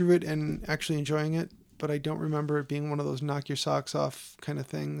getting through it and actually enjoying it, but I don't remember it being one of those knock your socks off kind of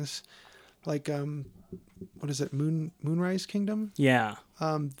things. Like what is it, Moonrise Kingdom? Yeah.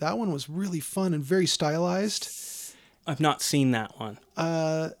 That one was really fun and very stylized. I've not seen that one.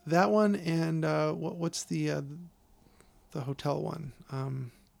 That one and what's the hotel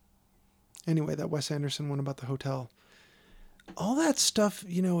one? Anyway, that Wes Anderson one about the hotel. All that stuff,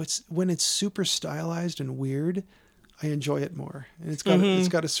 it's when it's super stylized and weird, I enjoy it more. And it's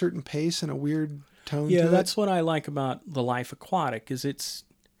got a certain pace and a weird tone to it. Yeah, that's what I like about The Life Aquatic is it's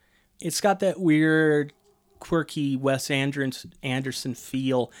got that weird, quirky Wes Anderson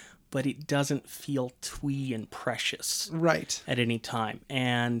feel, but it doesn't feel twee and precious right at any time.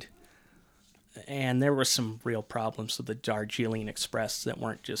 And there were some real problems with the Darjeeling Express that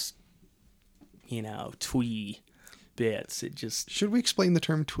weren't just, twee bits. It just... Should we explain the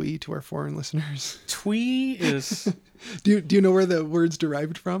term twee to our foreign listeners? Twee is... Do you know where the word's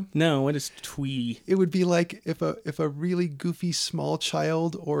derived from? No, what is twee? It would be like if a really goofy small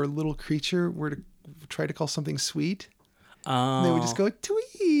child or little creature were to try to call something sweet, they would just go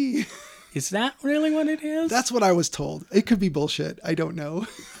twee. Is that really what it is? That's what I was told. It could be bullshit. I don't know.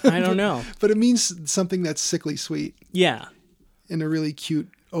 I don't know. But it means something that's sickly sweet. Yeah. In a really cute,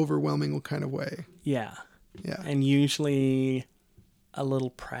 overwhelming kind of way. Yeah. Yeah. And usually a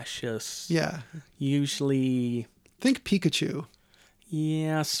little precious. Yeah. Usually... Think Pikachu.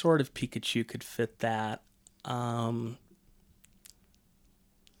 Yeah, sort of Pikachu could fit that.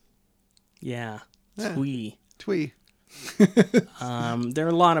 Yeah. Twee. Twee. There are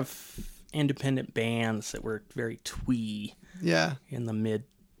a lot of independent bands that were very twee. Yeah. In the mid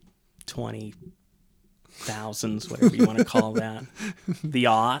 20,000s, whatever you want to call that. The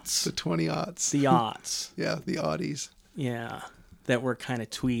aughts. The 20-aughts. The aughts. Yeah, the Audis. Yeah. That were kind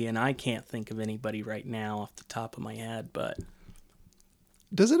of twee, and I can't think of anybody right now off the top of my head, but...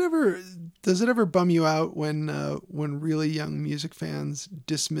 Does it ever bum you out when really young music fans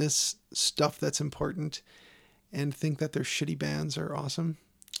dismiss stuff that's important and think that their shitty bands are awesome?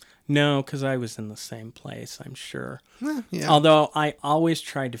 No, because I was in the same place, I'm sure. Yeah. Although I always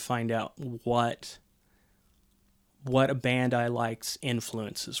tried to find out what a band I like's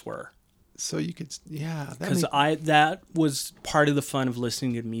influences were. So you could, yeah. Because that was part of the fun of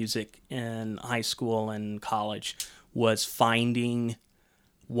listening to music in high school and college, was finding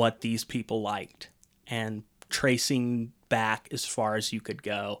what these people liked and tracing back as far as you could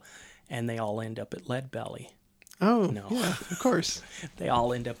go. And they all end up at Leadbelly. Oh, no. Yeah, of course. They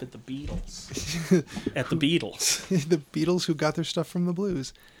all end up at the Beatles. At the Beatles. The Beatles who got their stuff from the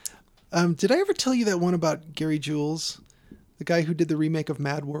blues. Did I ever tell you that one about Gary Jules? The guy who did the remake of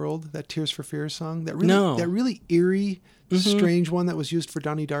Mad World, that Tears for Fears song? That really eerie, strange one that was used for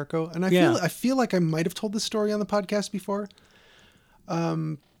Donnie Darko. And I feel like I might have told this story on the podcast before.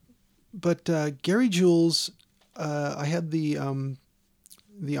 But Gary Jules, I had the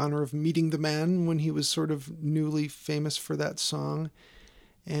honor of meeting the man when he was sort of newly famous for that song.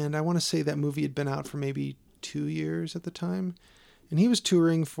 And I want to say that movie had been out for maybe 2 years at the time. And he was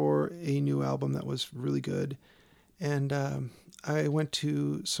touring for a new album that was really good. And I went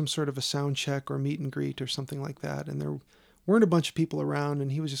to some sort of a sound check or meet and greet or something like that. And there weren't a bunch of people around,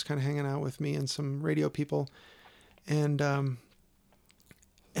 and he was just kind of hanging out with me and some radio people. And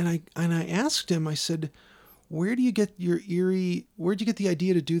I asked him, I said, where'd you get the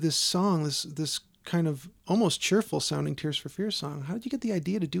idea to do this song, this kind of almost cheerful sounding Tears for Fears song? How did you get the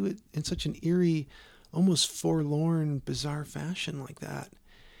idea to do it in such an eerie, almost forlorn, bizarre fashion like that?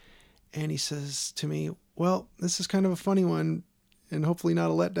 And he says to me, well, this is kind of a funny one and hopefully not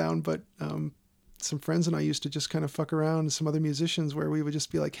a letdown, but some friends and I used to just kind of fuck around with some other musicians where we would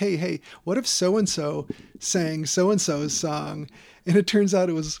just be like, hey, what if so-and-so sang so-and-so's song? And it turns out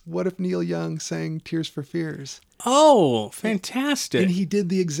it was, what if Neil Young sang Tears for Fears? Oh, fantastic. And he did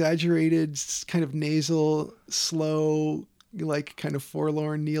the exaggerated, kind of nasal, slow, like kind of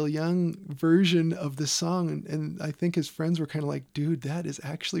forlorn Neil Young version of the song. And I think his friends were kind of like, dude, that is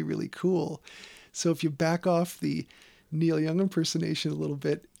actually really cool. So if you back off the Neil Young impersonation a little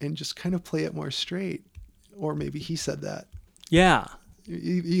bit and just kind of play it more straight, or maybe he said that. Yeah.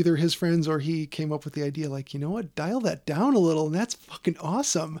 Either his friends or he came up with the idea, like, you know what, dial that down a little, and that's fucking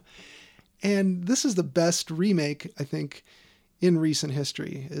awesome. And this is the best remake, I think, in recent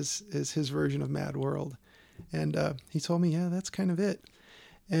history, is his version of Mad World. And he told me, yeah, that's kind of it.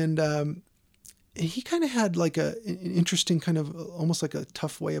 And he kind of had like an interesting kind of almost like a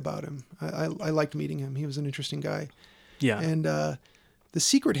tough way about him. I liked meeting him. He was an interesting guy. Yeah. And the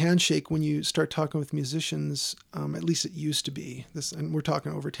secret handshake when you start talking with musicians, at least it used to be, and we're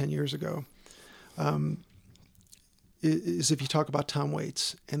talking over 10 years ago, is if you talk about Tom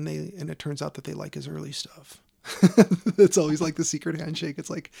Waits and it turns out that they like his early stuff. It's always like the secret handshake. It's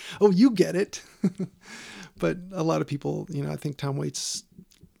like, oh, you get it. But a lot of people, I think Tom Waits,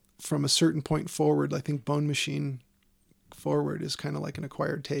 from a certain point forward, I think Bone Machine forward is kind of like an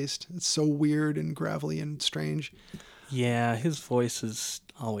acquired taste. It's so weird and gravelly and strange. Yeah, his voice has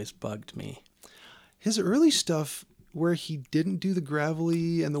always bugged me. His early stuff, where he didn't do the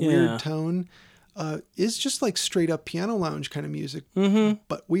gravelly and the Yeah. weird tone, is just like straight up piano lounge kind of music,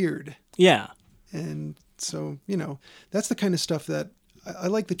 but weird. Yeah. And so, that's the kind of stuff that I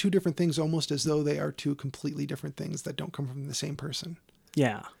like, the two different things almost as though they are two completely different things that don't come from the same person.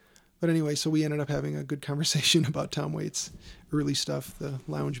 Yeah. But anyway, so we ended up having a good conversation about Tom Waits' early stuff, the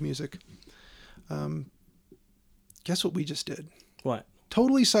lounge music. Guess what we just did? What?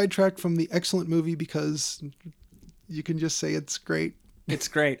 Totally sidetracked from the excellent movie because you can just say it's great. It's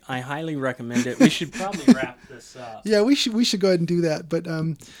great. I highly recommend it. We should probably wrap this up. Yeah, we should go ahead and do that. But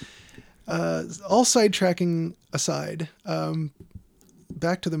all sidetracking aside,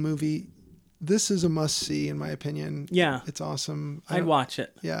 back to the movie. This is a must-see, in my opinion. Yeah. It's awesome. I'd watch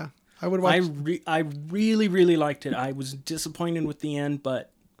it. Yeah, I would watch. I really, really liked it. I was disappointed with the end,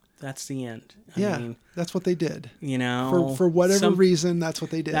 but that's the end. I mean, that's what they did. For whatever reason, that's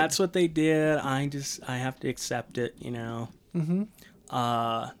what they did. That's what they did. I have to accept it, Mm-hmm.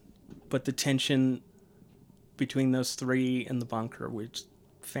 But the tension between those three in the bunker was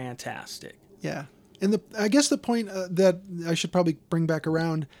fantastic. Yeah. And I guess the point that I should probably bring back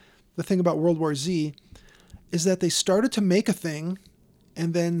around, the thing about World War Z, is that they started to make a thing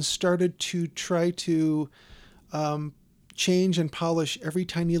and then started to try to change and polish every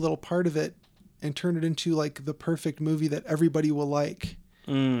tiny little part of it and turn it into like the perfect movie that everybody will like.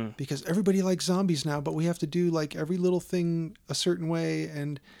 Because everybody likes zombies now, but we have to do like every little thing a certain way.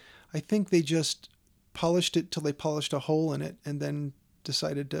 And I think they just polished it till they polished a hole in it and then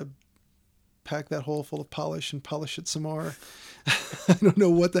decided to pack that hole full of polish and polish it some more. I don't know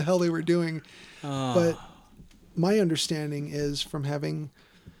what the hell they were doing. But my understanding is, from having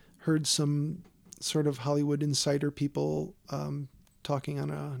heard some sort of Hollywood insider people talking on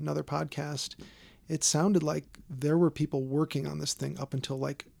another podcast, it sounded like there were people working on this thing up until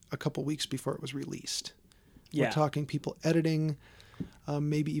like a couple weeks before it was released. Yeah. We're talking people editing,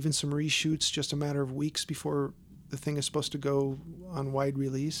 maybe even some reshoots just a matter of weeks before the thing is supposed to go on wide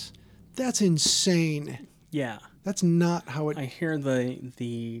release. That's insane. Yeah. That's not how it... I hear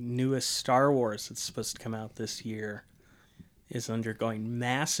the newest Star Wars that's supposed to come out this year is undergoing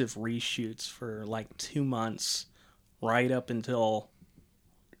massive reshoots for like 2 months right up until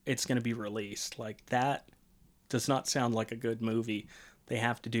it's going to be released. Like, that does not sound like a good movie. They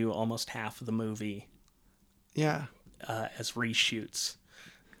have to do almost half of the movie as reshoots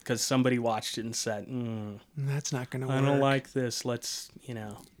because somebody watched it and said, that's not going to work. I don't like this. Let's,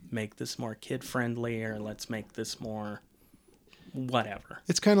 make this more kid-friendly, or let's make this more whatever.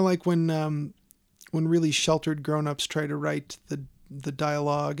 It's kind of like when really sheltered grown-ups try to write the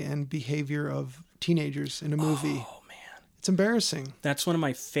dialogue and behavior of teenagers in a movie. Oh, man. It's embarrassing. That's one of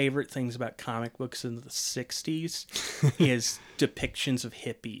my favorite things about comic books in the 60s is depictions of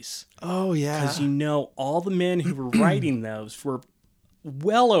hippies. Oh, yeah. Because all the men who were writing those were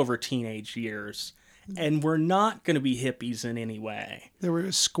well over teenage years, and were not going to be hippies in any way. They were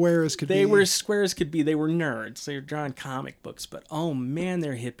as square as could be. They were as square as could be. They were nerds. They were drawing comic books, but oh man,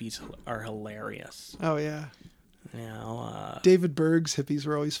 their hippies are hilarious. Oh, yeah. David Berg's hippies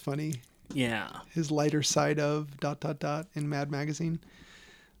were always funny. Yeah. His lighter side of ... in Mad Magazine.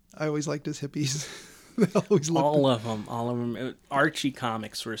 I always liked his hippies. They always looked... All of them. Archie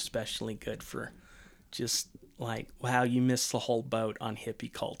comics were especially good for just like, wow, you missed the whole boat on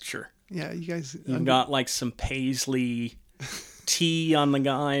hippie culture. Yeah, you guys... You've got like some paisley tea on the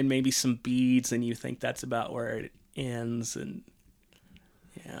guy and maybe some beads, and you think that's about where it ends. And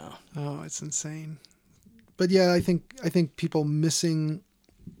yeah. Oh, it's insane. But yeah, I think people missing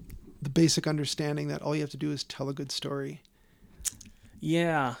the basic understanding that all you have to do is tell a good story.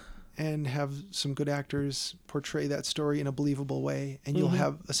 Yeah. And have some good actors portray that story in a believable way, and you'll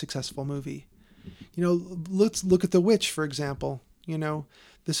have a successful movie. Let's look at The Witch, for example.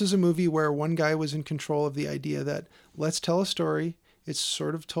 This is a movie where one guy was in control of the idea that let's tell a story. It's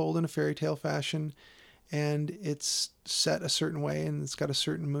sort of told in a fairy tale fashion, and it's set a certain way, and it's got a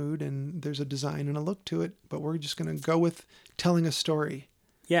certain mood, and there's a design and a look to it, but we're just going to go with telling a story.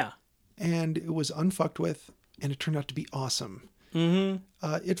 Yeah. And it was unfucked with, and it turned out to be awesome. Mm-hmm.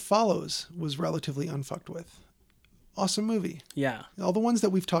 It Follows was relatively unfucked with. Awesome movie. Yeah. All the ones that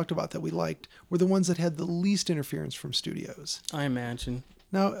we've talked about that we liked were the ones that had the least interference from studios. I imagine.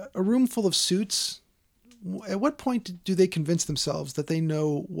 Now, a room full of suits, at what point do they convince themselves that they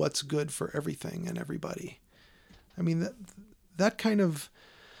know what's good for everything and everybody? I mean, that kind of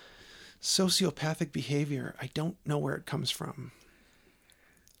sociopathic behavior, I don't know where it comes from.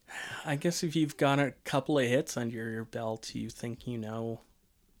 I guess if you've got a couple of hits under your belt, you think you know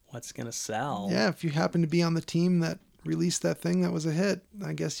what's going to sell. Yeah, if you happen to be on the team that released that thing that was a hit,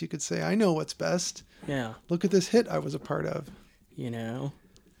 I guess you could say, I know what's best. Yeah. Look at this hit I was a part of. You know?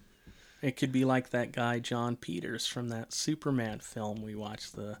 It could be like that guy John Peters from that Superman film we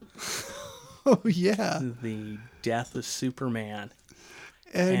watched, Oh, yeah. the Death of Superman.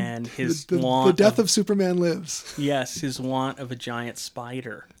 And, And his the want death of Superman lives. Yes, his want of a giant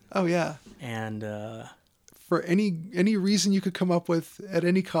spider. Oh, yeah. And For any reason you could come up with at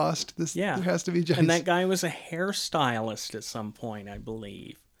any cost, there has to be a giant. And that guy was a hairstylist at some point, I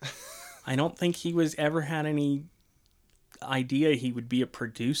believe. I don't think he ever had any idea he would be a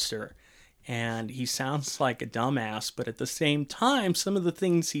producer. And he sounds like a dumbass, but at the same time, some of the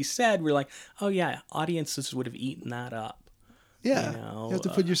things he said were like, oh yeah, audiences would have eaten that up. Yeah. You know, you have to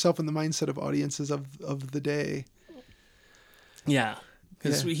put yourself in the mindset of audiences of the day. Yeah.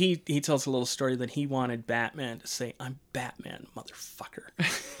 Because Yeah. he tells a little story that he wanted Batman to say, I'm Batman, motherfucker,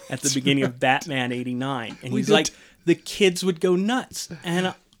 at the beginning of Batman 89. And he's like, the kids would go nuts.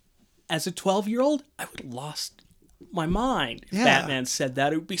 And as a 12-year-old, I would have lost my mind. If Yeah. Batman said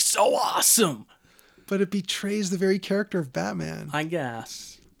that, it would be so awesome. But it betrays the very character of Batman. I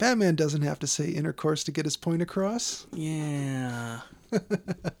guess. Batman doesn't have to say intercourse to get his point across. Yeah.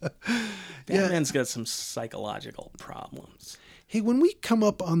 Batman's got some psychological problems. Hey, when we come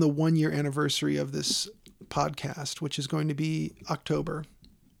up on the 1-year anniversary of this podcast, which is going to be October,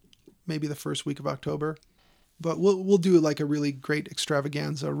 maybe the first week of October, but we'll do like a really great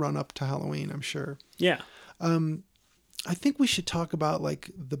extravaganza run up to Halloween, I'm sure. Yeah. I think we should talk about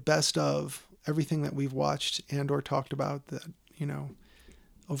like the best of everything that we've watched and or talked about that,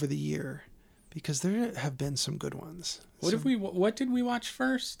 over the year, because there have been some good ones. What did we watch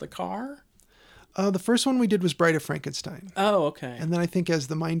first? The Car? The first one we did was Bride of Frankenstein. Oh, okay. And then I think as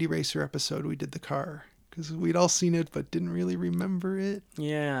the Mind Eraser episode, we did The Car, because we'd all seen it but didn't really remember it.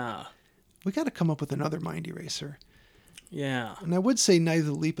 Yeah. We got to come up with another Mind Eraser. Yeah. And I would say Night of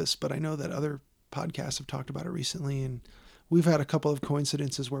the Lepus, but I know that other podcasts have talked about it recently, and we've had a couple of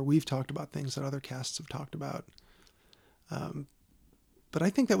coincidences where we've talked about things that other casts have talked about. But I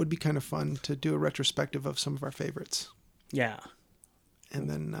think that would be kind of fun to do a retrospective of some of our favorites. Yeah. And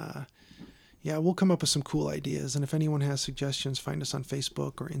then, we'll come up with some cool ideas. And if anyone has suggestions, find us on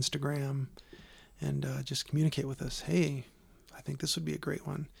Facebook or Instagram and just communicate with us. Hey, I think this would be a great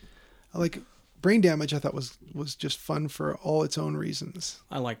one. Like Brain Damage, I thought was just fun for all its own reasons.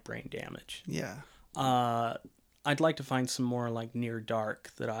 I like Brain Damage. Yeah. I'd like to find some more like Near Dark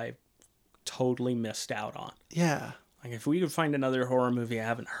that I totally missed out on. Yeah. Like if we could find another horror movie I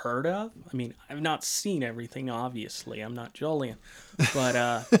haven't heard of. I mean, I've not seen everything, obviously. I'm not Jolien.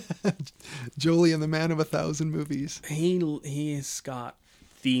 But Jolie and the Man of 1,000 movies. he's got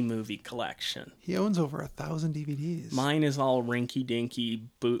the movie collection. He owns over 1,000 DVDs. Mine is all rinky-dinky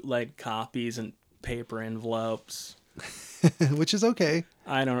bootleg copies and paper envelopes. Which is okay.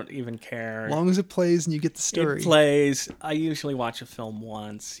 I don't even care. As long as it plays and you get the story. It plays. I usually watch a film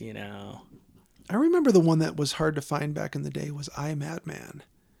once, I remember the one that was hard to find back in the day was I, Madman.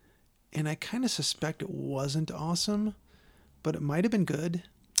 And I kind of suspect it wasn't awesome, but it might have been good.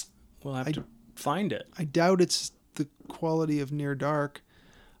 We'll have to find it. I doubt it's the quality of Near Dark.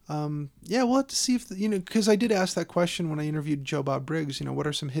 We'll have to see if, because I did ask that question when I interviewed Joe Bob Briggs, what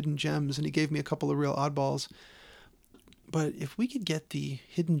are some hidden gems? And he gave me a couple of real oddballs. But if we could get the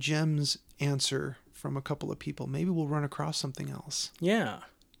hidden gems answer from a couple of people, maybe we'll run across something else. Yeah.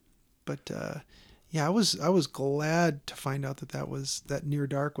 But I was glad to find out that Near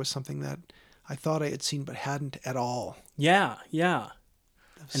Dark was something that I thought I had seen but hadn't at all. Yeah, yeah.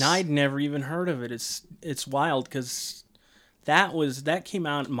 And I'd never even heard of it. It's wild because that came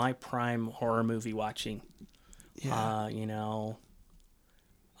out in my prime horror movie watching. Yeah.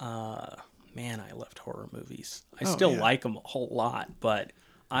 Man, I loved horror movies. I still like them a whole lot, but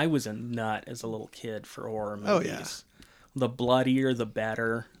I was a nut as a little kid for horror movies. Oh, yeah. The bloodier, the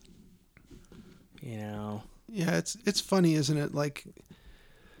better. Yeah, it's funny, isn't it? Like,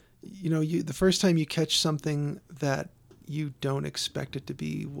 the first time you catch something that you don't expect it to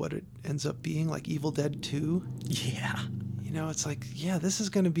be what it ends up being, like Evil Dead 2. Yeah. It's like, this is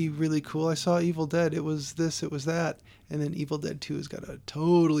going to be really cool. I saw Evil Dead. It was this, it was that. And then Evil Dead 2 has got a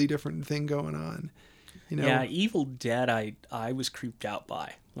totally different thing going on. Yeah, Evil Dead I was creeped out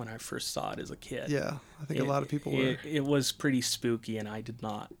by when I first saw it as a kid. Yeah, I think a lot of people were. It was pretty spooky, and I did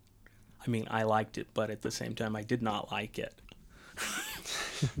not. I mean, I liked it, but at the same time, I did not like it.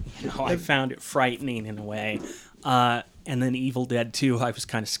 I found it frightening in a way. And then Evil Dead 2, I was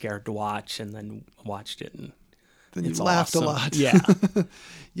kind of scared to watch, and then watched it, and Then you it's laughed awesome. a lot. Yeah.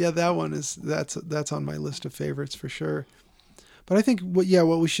 Yeah, that one that's on my list of favorites for sure. But I think what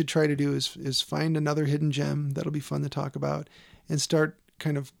we should try to do is find another hidden gem that'll be fun to talk about, and start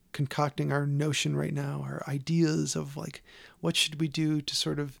kind of concocting our notion right now, our ideas of like what should we do to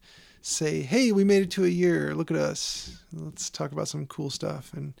sort of say, hey, we made it to a year. Look at us. Let's talk about some cool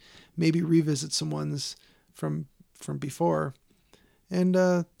stuff, and maybe revisit some ones from before. And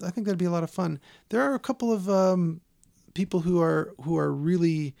I think that'd be a lot of fun. There are a couple of people who are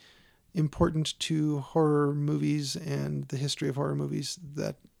really important to horror movies and the history of horror movies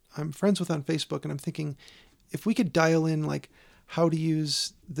that I'm friends with on Facebook, and I'm thinking if we could dial in like how to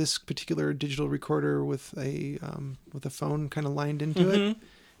use this particular digital recorder with a phone kind of lined into it.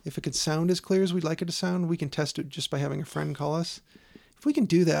 If it could sound as clear as we'd like it to sound, we can test it just by having a friend call us. If we can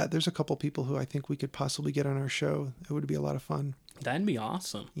do that, there's a couple people who I think we could possibly get on our show. It would be a lot of fun. That'd be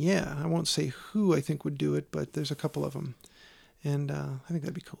awesome. Yeah, I won't say who I think would do it, but there's a couple of them. And I think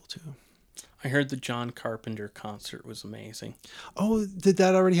that'd be cool too. I heard the John Carpenter concert was amazing. Oh, did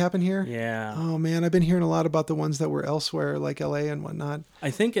that already happen here? Yeah. Oh man, I've been hearing a lot about the ones that were elsewhere, like LA and whatnot.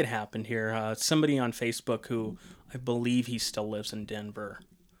 I think it happened here. Somebody on Facebook who I believe he still lives in Denver.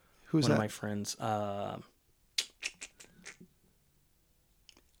 Who's One that? of my friends.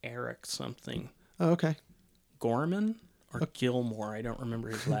 Eric something. Oh, okay. Gorman or Gilmore. I don't remember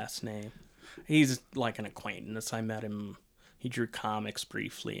his last name. He's like an acquaintance. I met him. He drew comics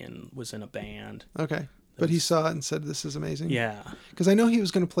briefly and was in a band. Okay. But he saw it and said, this is amazing. Yeah. Because I know he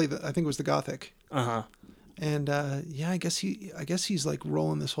was going to play I think it was the Gothic. Uh-huh. And I guess he's like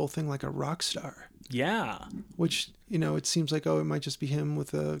rolling this whole thing like a rock star. Yeah. Which, it seems like, it might just be him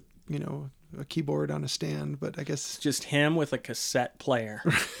with a keyboard on a stand, but I guess It's just him with a cassette player.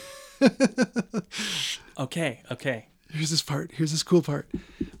 Okay. here's this part. Here's this cool part.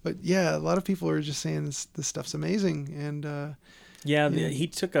 But yeah, a lot of people are just saying this stuff's amazing. And He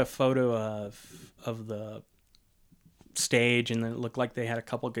took a photo of the stage, and then it looked like they had a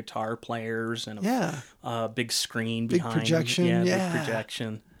couple guitar players and a big screen Big behind. projection, Yeah, yeah. big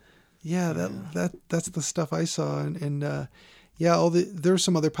projection. Yeah, that's the stuff I saw. And there's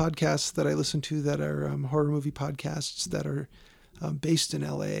some other podcasts that I listen to that are horror movie podcasts that are based in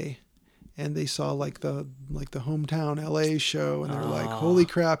LA, and they saw like the hometown LA show, and they're like, holy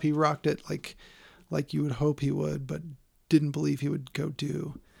crap, he rocked it like you would hope he would, but didn't believe he would go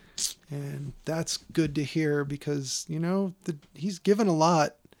do. And that's good to hear, because he's given a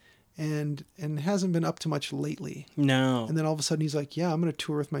lot and hasn't been up to much lately. No. And then all of a sudden he's like, yeah, I'm going to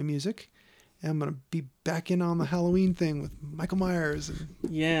tour with my music, and I'm going to be back in on the Halloween thing with Michael Myers. And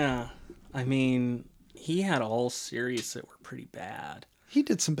Yeah. I mean, he had a whole series that were pretty bad. he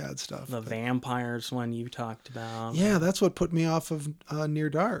did some bad stuff. The vampires one you talked about. Yeah, that's what put me off of Near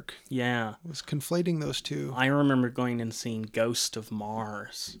Dark, Yeah. was conflating those two. I remember going and seeing Ghost of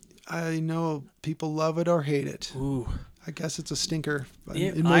Mars. I know people love it or hate it. Ooh. I guess it's a stinker,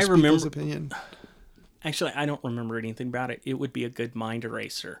 Yeah, in I most remember- people's opinion. Actually, I don't remember anything about it. It would be a good mind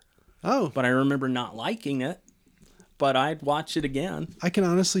eraser. Oh, But I remember not liking it. But I'd watch it again. I can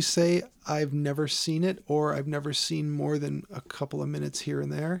honestly say I've never seen it, or I've never seen more than a couple of minutes here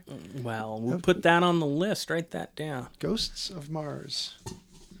and there. Well, we'll put that on the list. Write that down. Ghosts of Mars.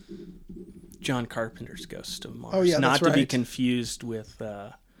 John Carpenter's Ghost of Mars. Oh, yeah, Not that's to be right. confused with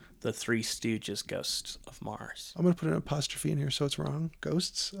the Three Stooges Ghosts of Mars. I'm going to put an apostrophe in here so it's wrong.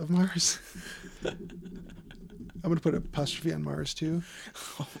 Ghosts of Mars. I'm going to put an apostrophe on Mars too.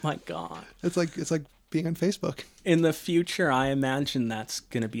 Oh my God. It's like being on Facebook. In the future, I imagine that's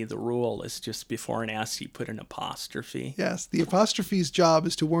going to be the rule. Is just before an S, you put an apostrophe. Yes, the apostrophe's job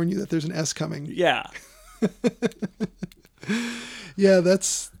is to warn you that there's an S coming. Yeah. Yeah,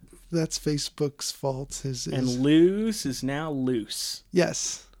 that's Facebook's fault. And lose is now loose.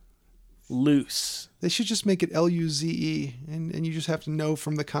 Yes. Loose. They should just make it Luze, and you just have to know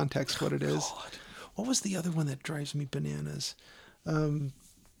from the context what it is. God. What was the other one that drives me bananas?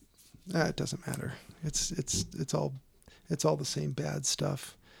 It doesn't matter. It's all the same bad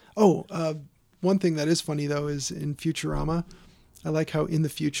stuff. Oh, one thing that is funny though is in Futurama, I like how in the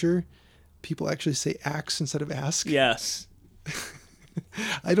future people actually say axe instead of ask. Yes.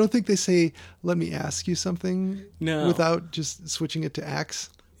 I don't think they say, let me ask you something No. without just switching it to axe.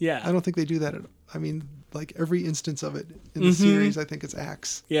 Yeah. I don't think they do that. I mean, like every instance of it in the series, I think it's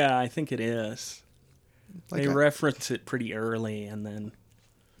axe. Yeah, I think it is. Like They reference it pretty early, and then,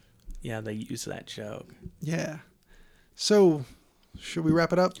 they use that joke. yeah. So, should we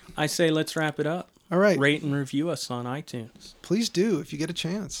wrap it up? I say let's wrap it up. All right. Rate and review us on iTunes. Please do if you get a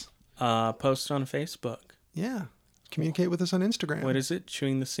chance. Post on Facebook. Yeah. Communicate with us on Instagram. What is it?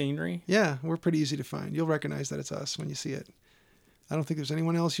 Chewing the Scenery? Yeah, we're pretty easy to find. You'll recognize that it's us when you see it. I don't think there's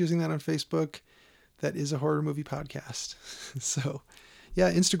anyone else using that on Facebook that is a horror movie podcast. So,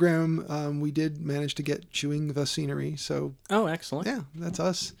 yeah, Instagram, we did manage to get Chewing the Scenery. So, Oh, excellent. yeah, that's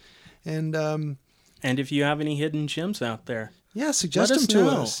us. And, And if you have any hidden gems out there, yeah, suggest Let them us to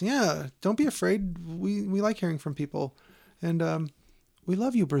know. us. Yeah, don't be afraid. We like hearing from people. And we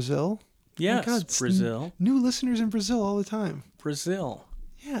love you, Brazil. yes, My God, it's Brazil. New listeners in Brazil all the time. Brazil.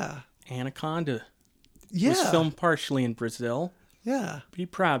 Yeah. Anaconda Yeah. was filmed partially in Brazil. Yeah. Be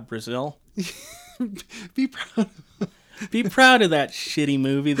proud, Brazil. Be proud. Be proud of that shitty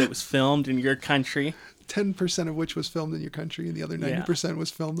movie that was filmed in your country. 10% of which was filmed in your country, and the other Yeah. 90%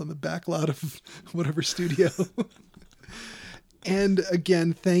 was filmed on the back lot of whatever studio. And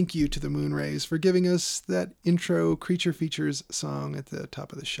again, thank you to the Moonrays for giving us that intro Creature Features song at the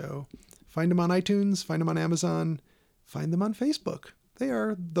top of the show. Find them on iTunes, find them on Amazon, find them on Facebook. They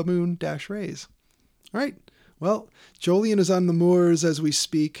are the Moon-Rays. All right. Well, Jolien is on the moors as we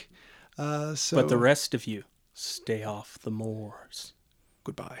speak. But the rest of you, stay off the moors.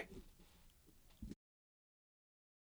 Goodbye.